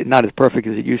memory's not as perfect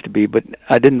as it used to be, but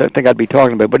I didn't think I'd be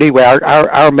talking about it. But anyway,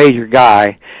 our major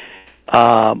guy.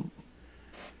 I'm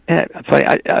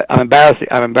embarrassed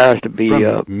to be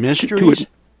mysteries.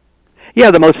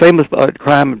 Yeah, the most famous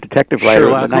crime detective writer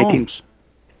Sherlock of the Holmes.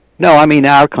 No, I mean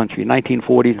our country,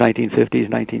 1940s, 1950s,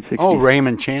 1960s. Oh,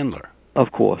 Raymond Chandler.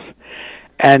 Of course.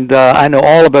 And I know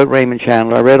all about Raymond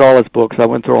Chandler. I read all his books. I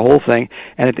went through a whole thing,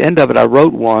 and at the end of it, I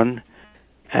wrote one.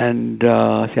 And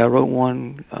I wrote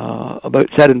one about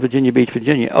set in Virginia Beach,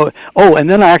 Virginia. Oh, and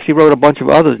then I actually wrote a bunch of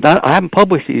others. I haven't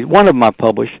published these. One of them I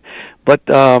published, but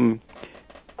I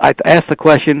asked the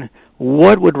question,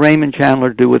 what would Raymond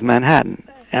Chandler do with Manhattan?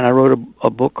 And I wrote a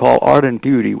book called Art and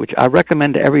Beauty, which I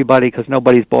recommend to everybody because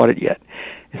nobody's bought it yet.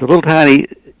 It's a little tiny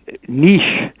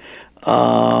niche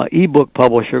ebook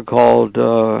publisher called.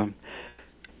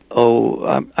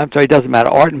 I'm sorry, it doesn't matter.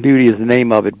 Art and Beauty is the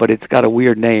name of it, but it's got a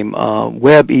weird name.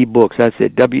 Web eBooks, that's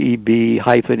it, WEB-E-books.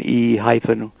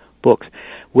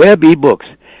 Web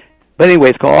eBooks. But anyway,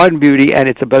 it's called Art and Beauty, and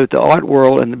it's about the art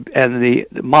world and the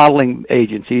modeling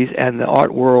agencies and the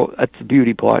art world. That's the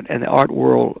beauty part, and the art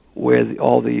world where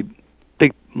all the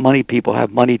big money people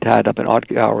have money tied up in art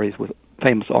galleries with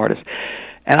famous artists.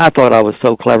 And I thought I was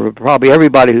so clever. Probably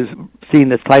everybody who's seen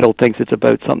this title thinks it's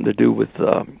about something to do with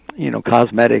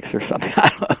cosmetics or something. I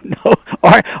don't know.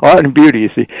 Art and beauty, you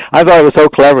see. I thought it was so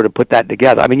clever to put that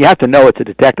together. I mean, you have to know it's a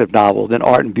detective novel. Then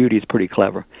art and beauty is pretty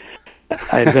clever.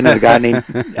 I invented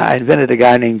a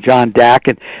guy named John Dack,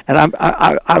 and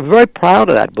I'm very proud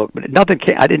of that book. But nothing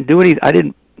came. I didn't do any.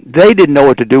 They didn't know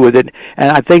what to do with it,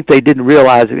 and I think they didn't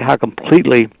realize how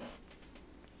completely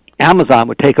Amazon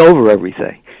would take over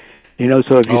everything.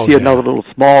 So if you see another little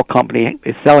small company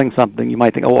is selling something, you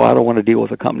might think, oh, I don't want to deal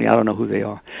with a company. I don't know who they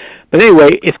are. But anyway,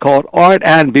 it's called Art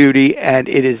and Beauty, and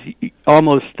it is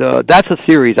almost, that's a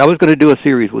series. I was going to do a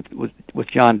series with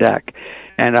John Dack,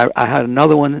 and I had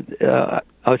another one. I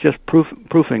was just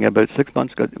proofing about 6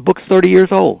 months ago. The book's 30 years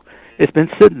old. It's been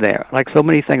sitting there, like so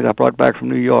many things I brought back from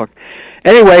New York.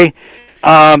 Anyway,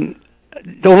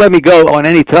 don't let me go on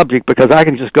any subject because I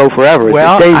can just go forever.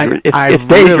 Well, it's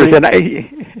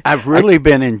dangerous. I've really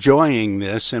been enjoying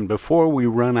this, and before we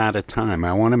run out of time,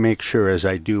 I want to make sure, as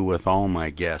I do with all my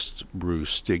guests,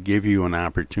 Bruce, to give you an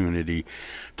opportunity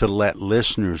to let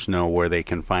listeners know where they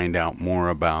can find out more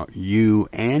about you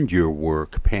and your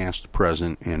work, past,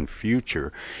 present, and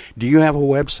future. Do you have a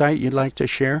website you'd like to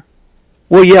share?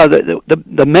 Well, yeah,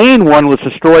 the main one was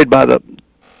destroyed by the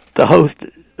host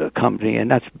company, and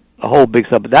that's a whole big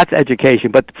subject. That's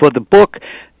education. But for the book,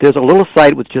 there's a little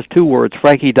site with just 2 words,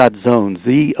 Frankie.zone,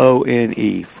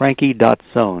 Z-O-N-E,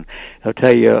 Frankie.zone. I'll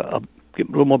tell you a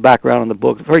little more background on the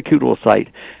book. It's a very cute little site.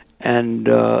 And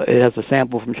it has a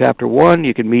sample from Chapter 1.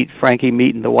 You can meet Frankie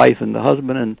meeting the wife and the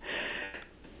husband. And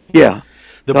yeah.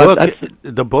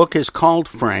 The book is called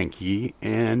Frankie,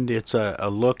 and it's a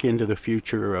look into the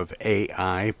future of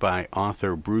AI by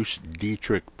author Bruce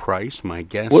Dietrich Price, my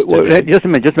guest today. Just a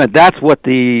minute. That's what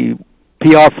the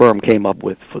PR firm came up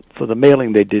with for the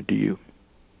mailing they did to you.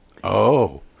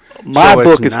 Oh. My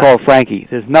book is called Frankie.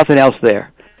 There's nothing else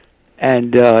there.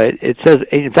 And it says,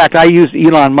 in fact, I used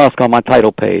Elon Musk on my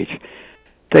title page.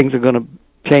 Things are going to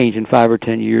change in 5 or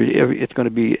 10 years. It's going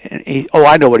to be,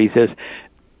 I know what he says.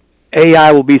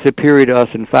 AI will be superior to us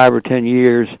in 5 or 10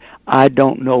 years. I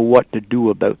don't know what to do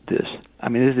about this. I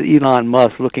mean, this is Elon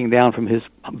Musk looking down from his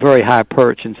very high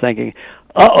perch and thinking,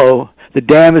 uh-oh, the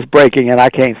dam is breaking and I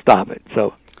can't stop it.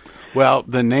 So, well,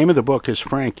 the name of the book is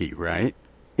Frankie, right?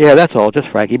 Yeah, that's all, just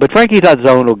Frankie. But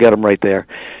Frankie.zone will get them right there.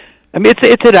 I mean,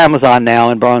 it's at Amazon now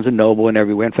and Barnes & Noble and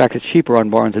everywhere. In fact, it's cheaper on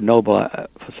Barnes & Noble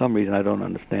for some reason I don't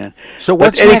understand. So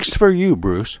what's next for you,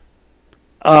 Bruce?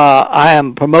 I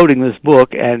am promoting this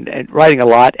book and writing a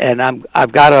lot, and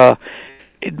I've got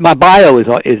my bio is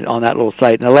on that little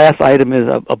site. And the last item is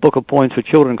a book of poems for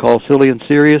children called Silly and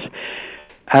Serious.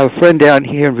 I have a friend down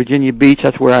here in Virginia Beach.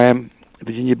 That's where I am,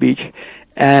 Virginia Beach,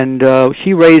 and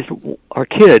she raised our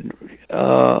kid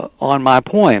on my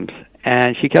poems.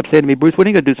 And she kept saying to me, Bruce, when are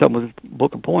you going to do something with this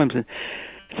book of poems? And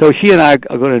so she and I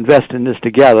are going to invest in this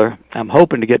together. I'm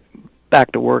hoping to get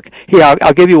back to work. Here,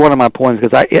 I'll give you one of my poems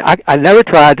because I never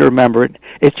tried to remember it.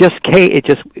 It just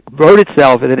wrote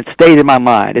itself and then it stayed in my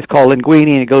mind. It's called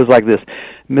Linguini and it goes like this.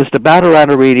 Mr.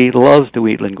 Batararini loves to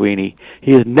eat linguini.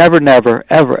 He has never,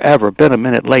 ever been a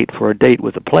minute late for a date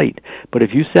with a plate. But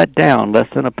if you set down less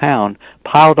than a pound,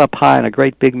 piled up high in a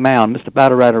great big mound, Mr.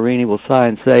 Batararini will sigh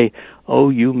and say, "Oh,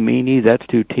 you meanie, that's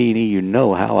too teeny. You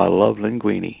know how I love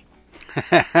linguini."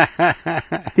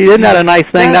 See, isn't that a nice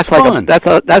thing? That's fun.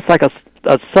 That's like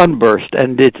a sunburst,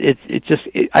 and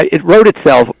it wrote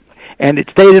itself, and it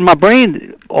stayed in my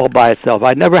brain all by itself.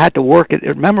 I never had to work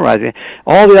at memorizing it.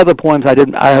 All the other poems I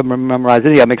haven't memorized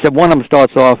any of them, except one of them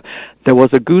starts off, "There was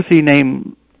a goosey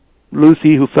named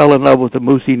Lucy who fell in love with a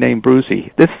moosey named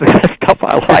Brucey." This is stuff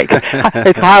I like.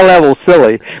 It's high level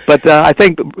silly, but I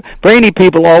think brainy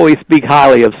people always speak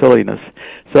highly of silliness.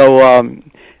 So,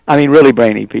 I mean, really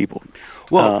brainy people.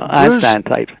 Well, Einstein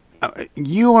type.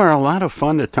 You are a lot of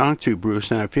fun to talk to,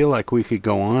 Bruce, and I feel like we could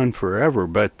go on forever,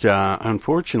 but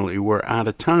unfortunately we're out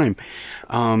of time.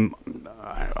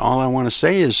 All I want to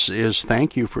say is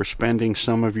thank you for spending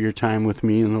some of your time with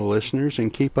me and the listeners,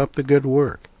 and keep up the good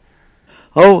work.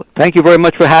 Oh, thank you very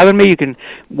much for having me. You can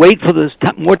wait for this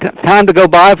more time to go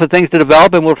by for things to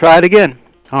develop, and we'll try it again.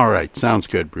 All right. Sounds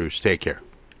good, Bruce. Take care.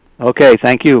 Okay.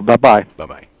 Thank you. Bye-bye.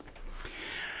 Bye-bye.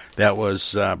 That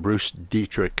was Bruce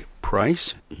Dietrich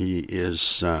Price. He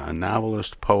is a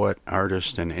novelist, poet,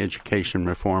 artist, and education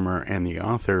reformer, and the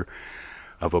author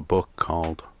of a book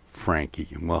called Frankie.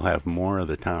 And we'll have more of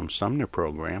the Tom Sumner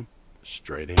program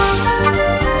Straight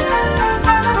ahead.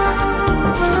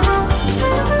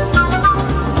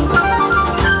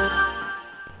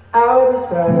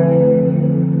 Outside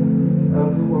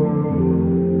of the world,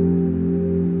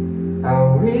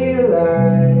 I'll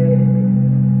realize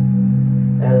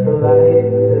as the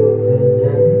light filters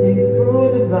gently through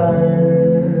the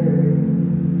vine.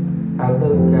 I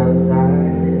look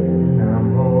outside and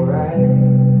I'm alright.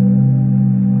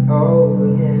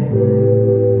 Oh yeah.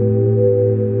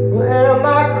 Well, am I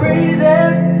crazy,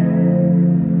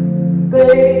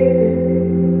 baby?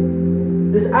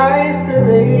 This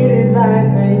isolated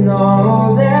life ain't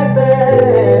all that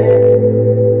bad.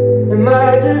 Am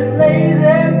I just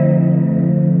lazy?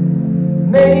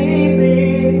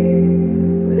 Maybe,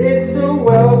 but it's a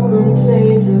welcome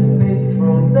change of pace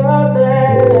from the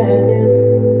madness.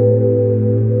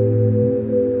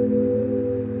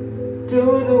 Do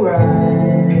the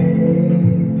right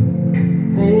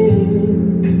thing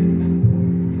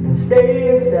and stay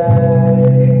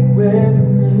inside with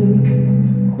me.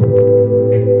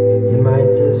 You might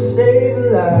just save a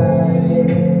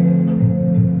life,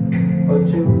 or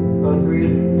two, or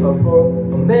three, or four,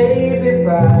 or maybe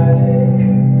five.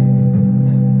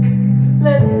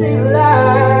 Let's save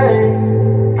lives.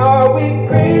 Are we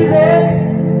crazy,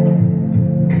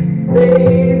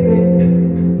 baby?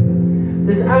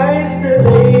 This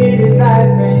isolated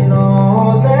life ain't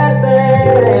all that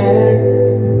bad.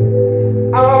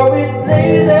 Are we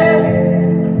lazy?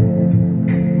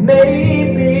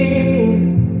 Maybe,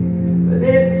 but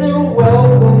it's a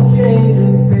welcome change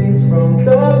of pace from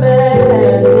the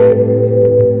madness.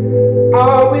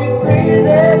 Are we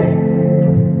crazy?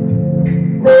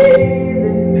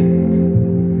 Maybe,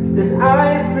 this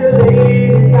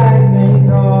isolated life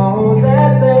ain't all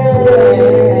that bad.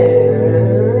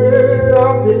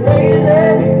 Are we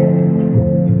lazy?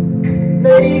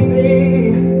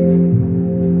 Maybe,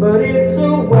 but it's a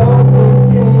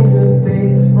welcome change of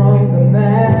pace from the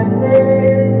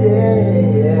madness,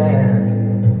 yeah.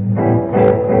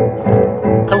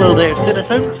 Hello there,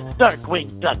 citizens. Darkwing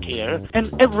Duck here,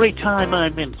 and every time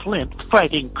I'm in Flint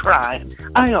fighting crime,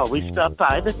 I always stop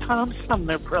by the Tom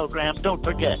Sumner program. Don't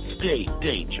forget, stay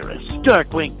dangerous.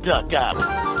 Darkwing Duck out.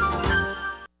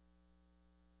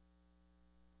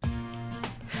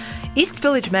 East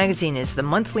Village Magazine is the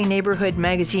monthly neighborhood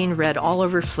magazine read all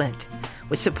over Flint.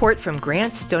 With support from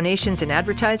grants, donations, and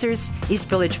advertisers, East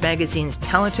Village Magazine's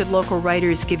talented local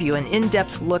writers give you an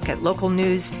in-depth look at local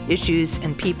news, issues,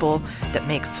 and people that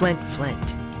make Flint, Flint.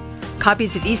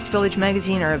 Copies of East Village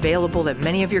Magazine are available at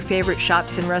many of your favorite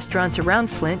shops and restaurants around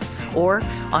Flint or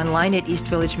online at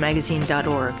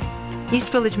eastvillagemagazine.org. East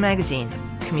Village Magazine,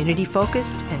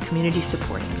 community-focused and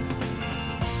community-supported.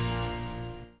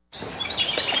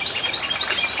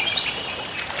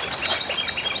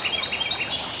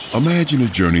 Imagine a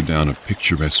journey down a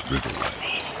picturesque riverway.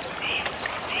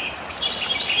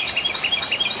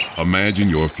 Imagine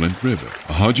your Flint River,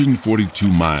 142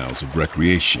 miles of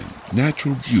recreation,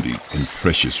 natural beauty, and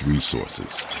precious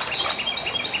resources.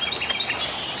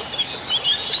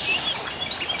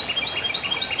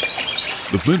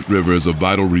 The Flint River is a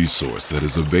vital resource that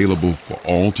is available for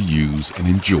all to use and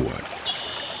enjoy.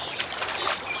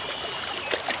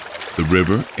 The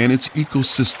river and its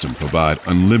ecosystem provide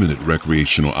unlimited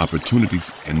recreational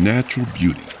opportunities and natural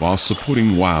beauty while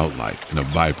supporting wildlife in a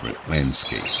vibrant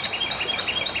landscape.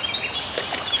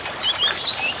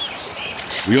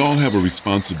 We all have a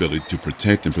responsibility to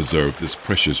protect and preserve this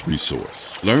precious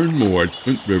resource. Learn more at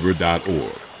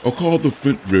flintriver.org or call the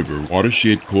Flint River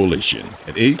Watershed Coalition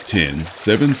at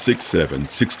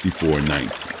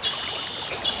 810-767-6490.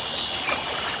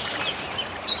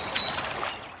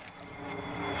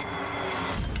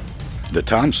 The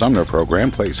Tom Sumner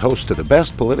Program plays host to the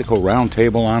best political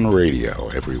roundtable on radio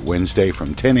every Wednesday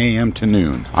from 10 a.m. to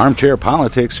noon. Armchair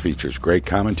Politics features great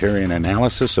commentary and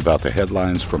analysis about the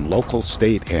headlines from local,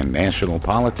 state, and national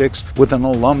politics with an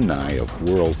alumni of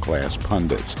world-class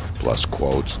pundits, plus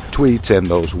quotes, tweets, and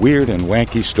those weird and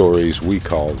wacky stories we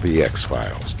call the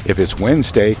X-Files. If it's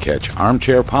Wednesday, catch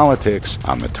Armchair Politics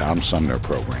on the Tom Sumner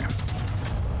Program.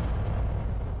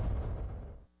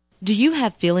 Do you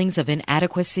have feelings of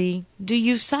inadequacy? Do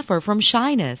you suffer from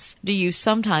shyness? Do you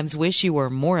sometimes wish you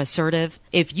were more assertive?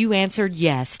 If you answered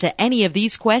yes to any of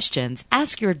these questions,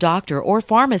 ask your doctor or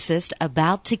pharmacist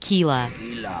about tequila.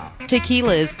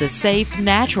 Tequila is the safe,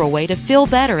 natural way to feel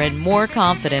better and more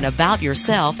confident about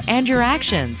yourself and your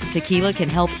actions. Tequila can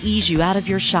help ease you out of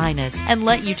your shyness and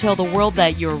let you tell the world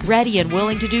that you're ready and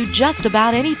willing to do just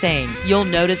about anything. You'll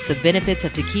notice the benefits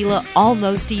of tequila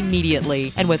almost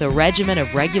immediately, and with a regimen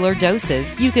of regular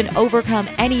doses, you can overcome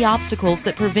any obstacles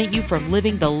that prevent you from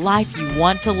living the life you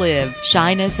want to live.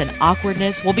 Shyness and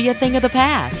awkwardness will be a thing of the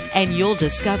past, and you'll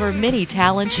discover many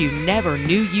talents you never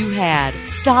knew you had.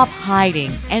 Stop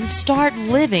hiding and start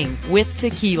living with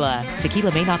tequila.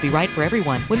 Tequila may not be right for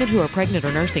everyone. Women who are pregnant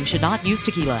or nursing should not use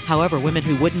tequila. However, women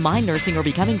who wouldn't mind nursing or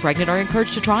becoming pregnant are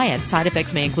encouraged to try it. Side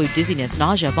effects may include dizziness,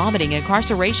 nausea, vomiting,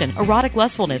 incarceration, erotic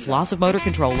lustfulness, loss of motor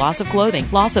control, loss of clothing,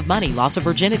 loss of money, loss of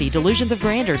virginity, delusions of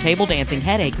grandeur, table dancing,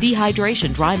 headache,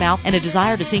 dehydration, dry mouth, and a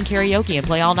desire to sing karaoke and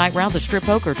play all-night rounds of strip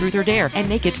poker, truth or dare, and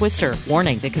naked twister.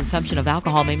 Warning, the consumption of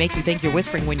alcohol may make you think you're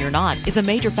whispering when you're not. Is a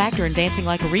major factor in dancing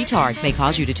like a retard. May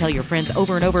cause you to tell your friends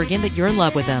over and over again that you're in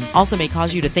love with them. Also may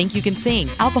cause you to think you can sing.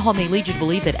 Alcohol may lead you to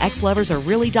believe that ex-lovers are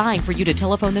really dying for you to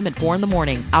telephone them at 4 in the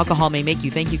morning. Alcohol may make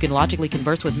you think you can logically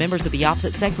converse with members of the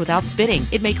opposite sex without spitting.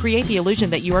 It may create the illusion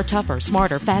that you are tougher,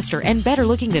 smarter, faster, and better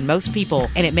looking than most people.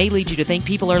 And it may lead you to think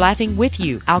people are laughing with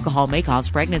you. Alcohol may cause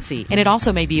pregnancy. And it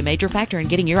also may be a major factor in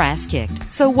getting your ass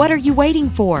kicked. So what are you waiting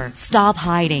for? Stop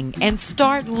hiding and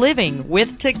start living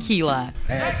with tequila.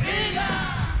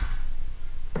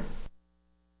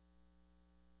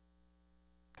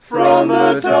 From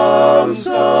the Tom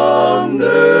Sumner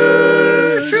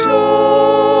Show.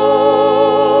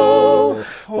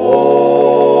 Oh,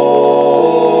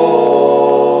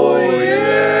 yeah.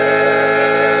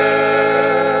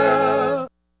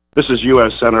 This is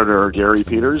U.S. Senator Gary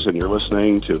Peters, and you're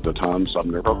listening to the Tom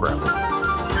Sumner Program.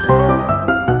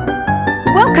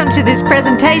 Welcome to this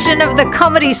presentation of the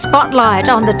Comedy Spotlight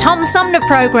on the Tom Sumner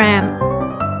Program.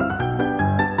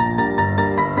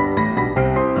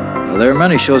 Well, there are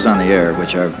many shows on the air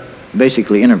which are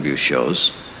basically interview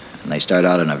shows, and they start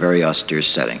out in a very austere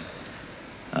setting.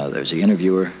 There's the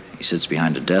interviewer, he sits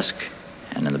behind a desk,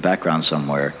 and in the background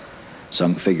somewhere,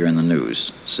 some figure in the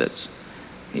news sits.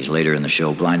 He's later in the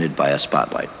show blinded by a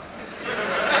spotlight.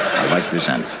 I'd like to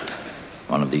present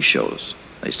one of these shows.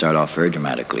 They start off very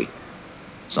dramatically,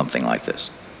 something like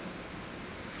this.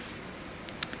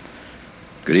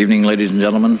 Good evening, ladies and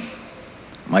gentlemen.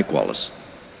 Mike Wallace,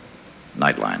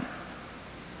 Nightline.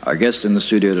 Our guest in the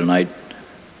studio tonight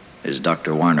is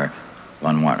Dr. Werner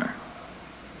von Werner,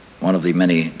 one of the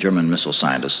many German missile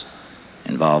scientists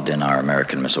involved in our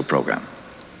American missile program.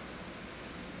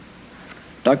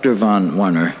 Dr. von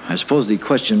Werner, I suppose the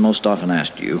question most often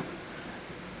asked you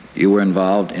were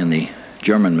involved in the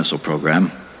German missile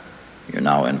program, you're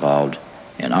now involved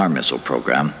in our missile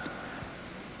program.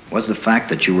 Was the fact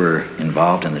that you were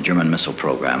involved in the German missile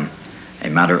program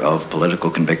a matter of political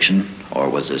conviction, or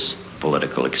was this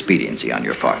political expediency on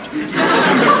your part?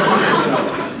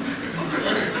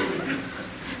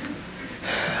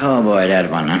 Oh boy, that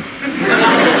one, huh?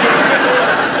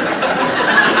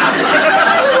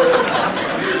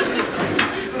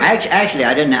 Actually,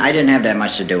 I didn't have that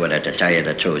much to do with it, to tell you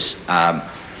the truth.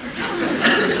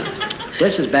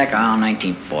 This is back around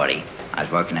 1940. I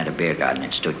was working at a beer garden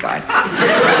in Stuttgart.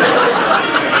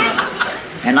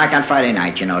 And like on Friday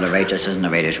night, you know, the waitresses and the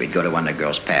waiters, we'd go to one of the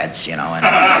girls' pads, you know, and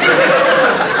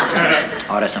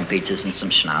order some pizzas and some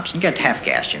schnapps and get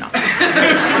half-gassed, you know.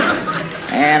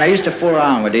 And I used to fool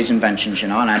around with these inventions, you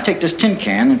know, and I'd take this tin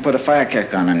can and put a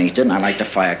firecracker underneath it, and I like the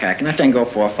firecracker, and the thing go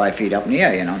 4 or 5 feet up in the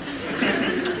air, you know.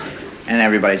 And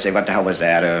everybody'd say, what the hell was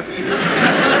that? Or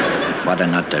what a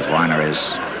nut that Warner is.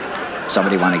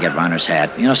 Somebody want to get Warner's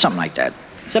hat, you know, something like that.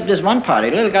 Except this one party,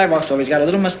 the little guy walks over, he's got a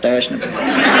little mustache and a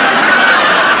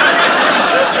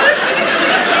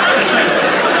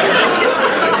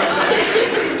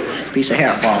piece of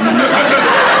hair falling on his eye.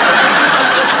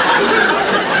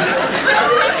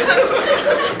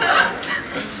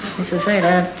 He says, hey,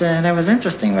 that was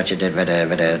interesting what you did with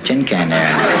a tin can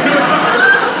there.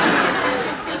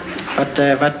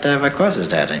 What causes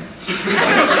that?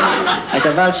 I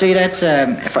said, well, see, that's,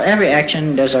 for every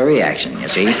action, there's a reaction, you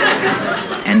see.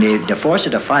 And the force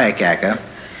of the firecracker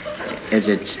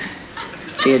is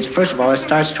first of all, it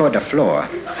starts toward the floor.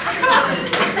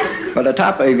 But the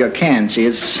top of your can, see,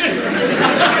 it's...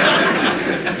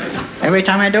 Every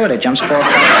time I do it, it jumps 4 or 5.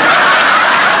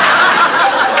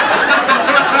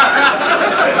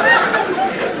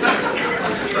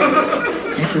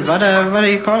 He says, what do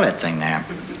you call that thing there?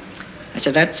 I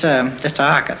said, that's a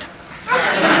rocket.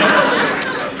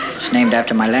 It's named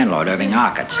after my landlord, Irving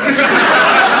Harkett.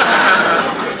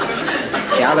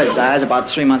 See, I was about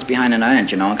 3 months behind in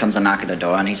rent, and comes a knock at the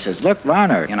door, and he says, "Look,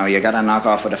 Warner, you got to knock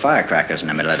off with the firecrackers in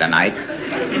the middle of the night,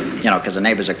 because the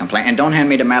neighbors are complaining. And don't hand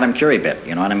me the Madame Curie bit,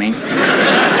 you know what I mean?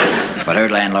 What her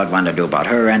landlord wanted to do about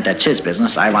her rent, that's his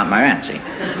business. I want my rent, see?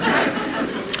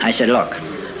 I said, look,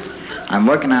 I'm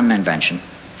working on an invention.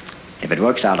 If it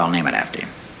works out, I'll name it after you.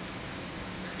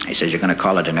 He says, you're going to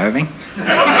call it an Irving?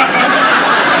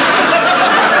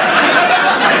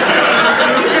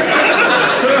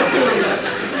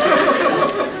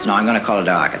 So, no, I'm going to call it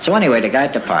a rocket. So anyway, the guy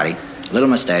at the party, little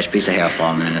mustache, piece of hair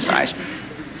falling in his eyes.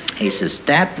 He says,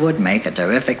 that would make a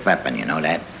terrific weapon, you know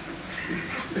that?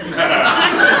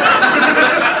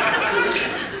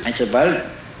 I said, well,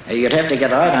 you'd have to get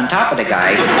right on top of the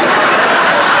guy.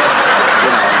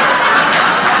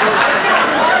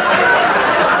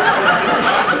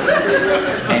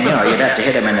 And, you'd have to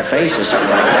hit him in the face or something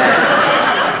like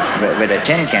that. With a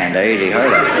tin can to really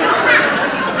hurt him.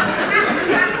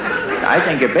 I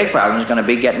think your big problem is going to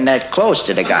be getting that close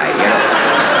to the guy,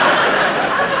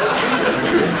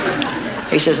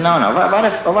 He says, no,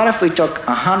 what if we took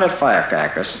 100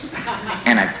 firecrackers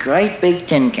and a great big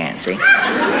tin can, see?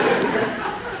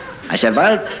 I said,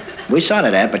 well, we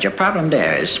sorted that, but your problem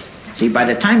there is, see, by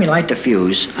the time you light the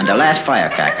fuse on the last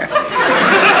firecracker,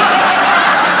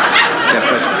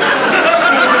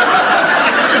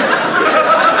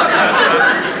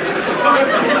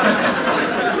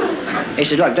 he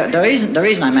said, look, the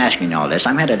reason I'm asking you all this,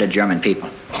 I'm head of the German people.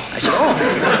 I said, oh.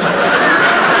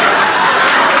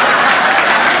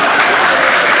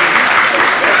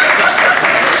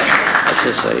 I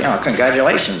says,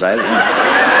 congratulations. I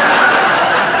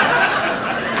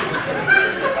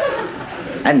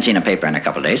hadn't seen a paper in a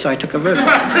couple of days, so I took a verse.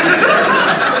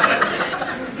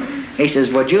 He says,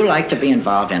 would you like to be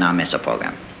involved in our missile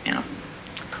program?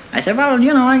 I said, well,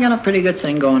 I got a pretty good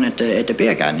thing going at the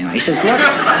beer garden. He says, look.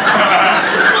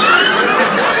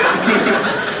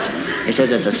 He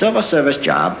says, it's a civil service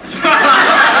job.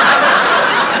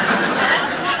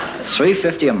 It's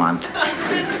 $3.50 a month.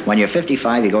 When you're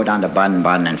 55, you go down to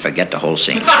Baden-Baden and forget the whole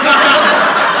scene.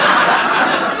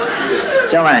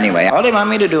 So anyway, all they want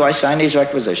me to do, I sign these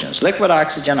requisitions. Liquid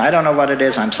oxygen, I don't know what it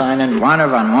is, I'm signing Warner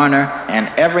von Warner, and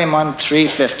every month,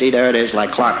 $3.50, there it is,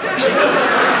 like clockwork.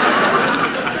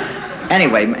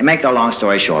 Anyway, make a long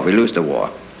story short, we lose the war.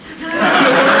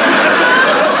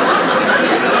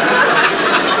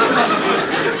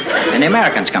 And the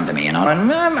Americans come to me, and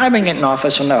I've been getting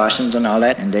offers from the Russians and all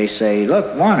that, and they say,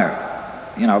 look, Warner,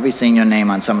 we've seen your name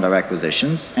on some of the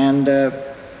requisitions, and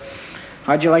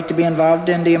how'd you like to be involved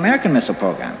in the American missile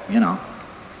program,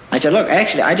 I said, look,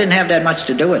 actually, I didn't have that much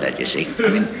to do with it, you see.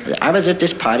 I was at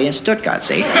this party in Stuttgart,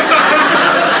 see?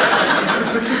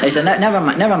 They said,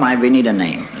 never mind, we need a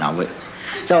name.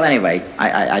 So anyway,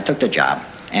 I took the job,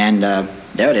 and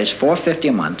there it is, $4.50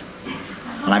 a month.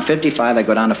 When I'm 55, I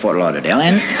go down to Fort Lauderdale,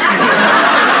 and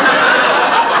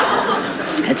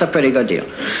it's a pretty good deal.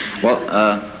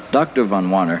 Well, Dr. von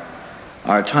Warner,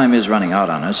 our time is running out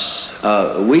on us.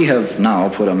 We have now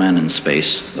put a man in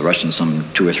space. The Russians, some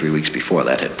 2 or 3 weeks before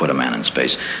that, had put a man in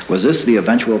space. Was this the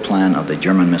eventual plan of the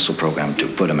German missile program to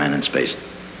put a man in space?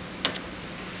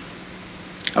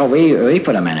 Oh, we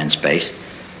put a man in space.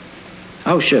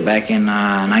 Oh, sure, back in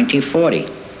 1940.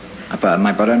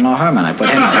 My brother-in-law Herman, I put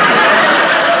him in.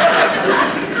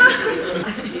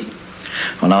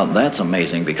 Well, now, that's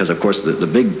amazing because, of course, the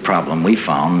big problem we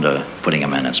found putting a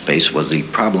man in space was the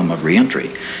problem of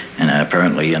reentry. And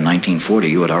apparently in 1940,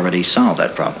 you had already solved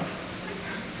that problem.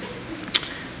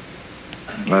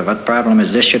 Well, what problem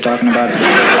is this you're talking about?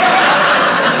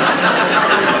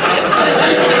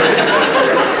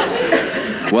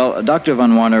 Well, Dr.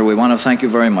 von Warner, we want to thank you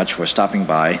very much for stopping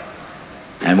by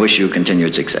and wish you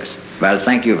continued success. Well,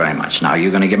 thank you very much. Now,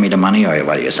 you going to give me the money or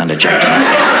what, you send a check to me?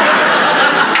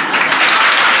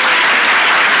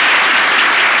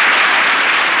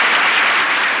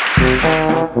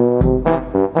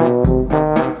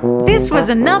 This was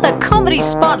another Comedy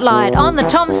Spotlight on the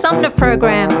Tom Sumner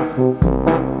Program.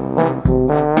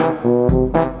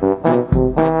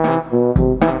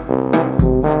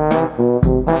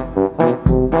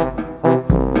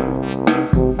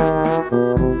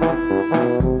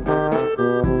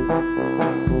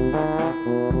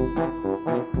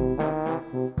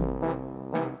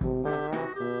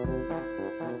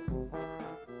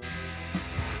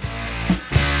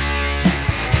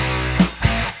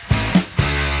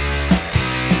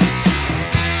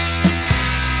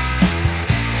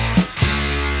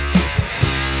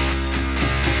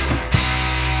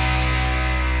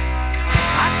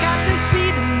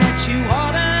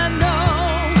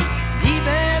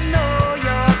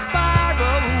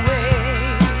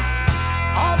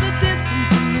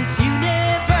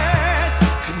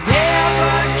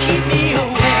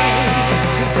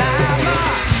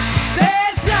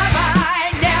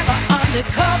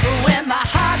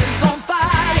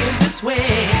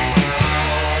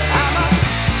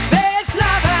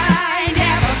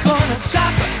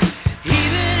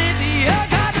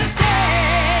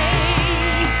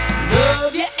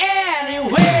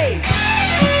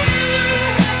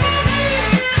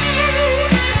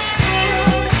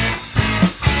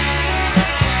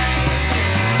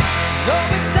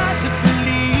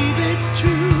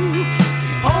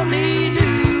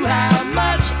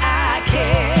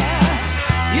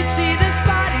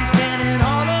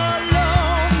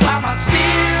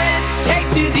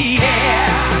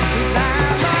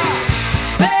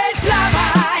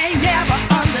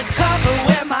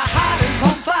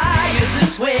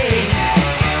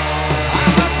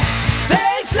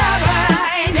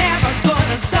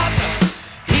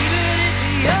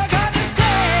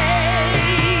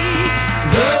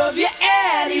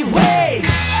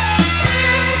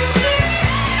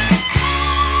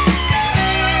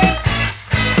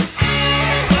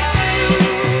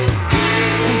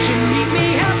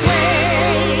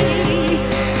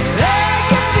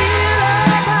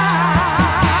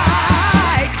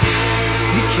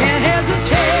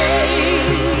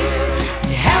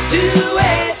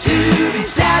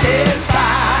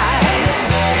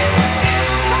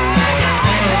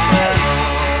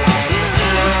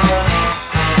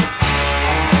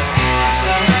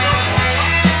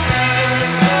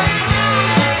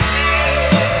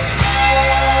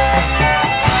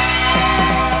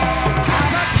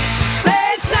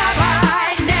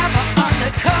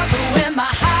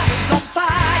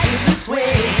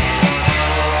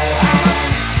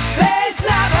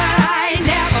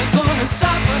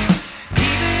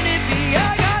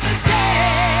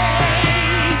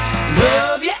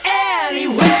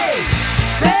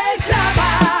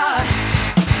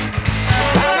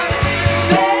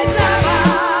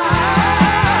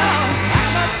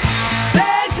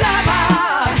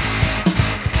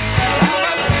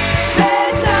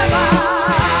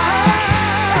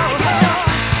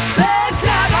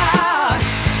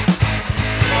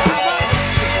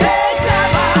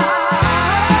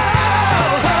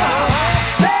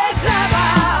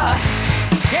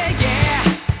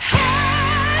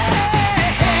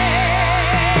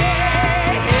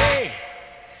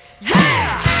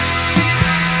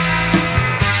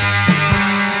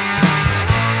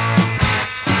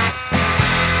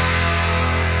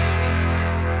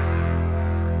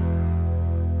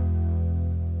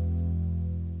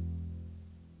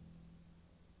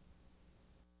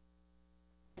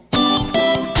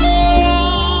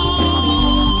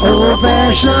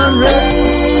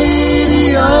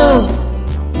 radio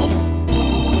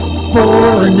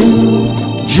for a new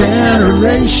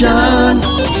generation.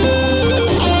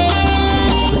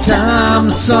 The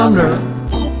Tom Sumner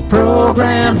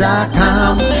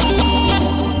Program.com.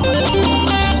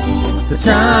 The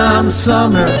Tom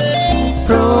Sumner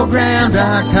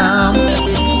Program.com.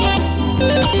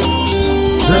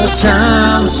 The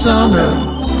Tom Sumner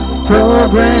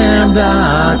Program.com.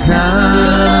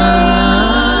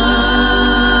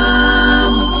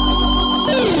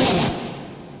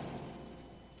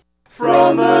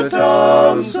 From the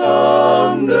Tom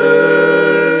Sumner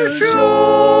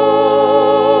Show.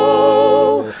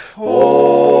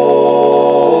 Oh,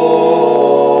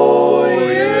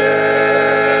 yeah.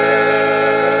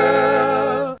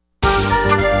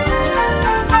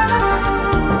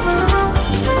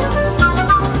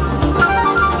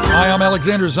 Hi, I'm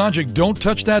Alexander Zonjic. Don't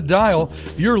touch that dial.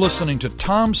 You're listening to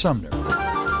Tom Sumner.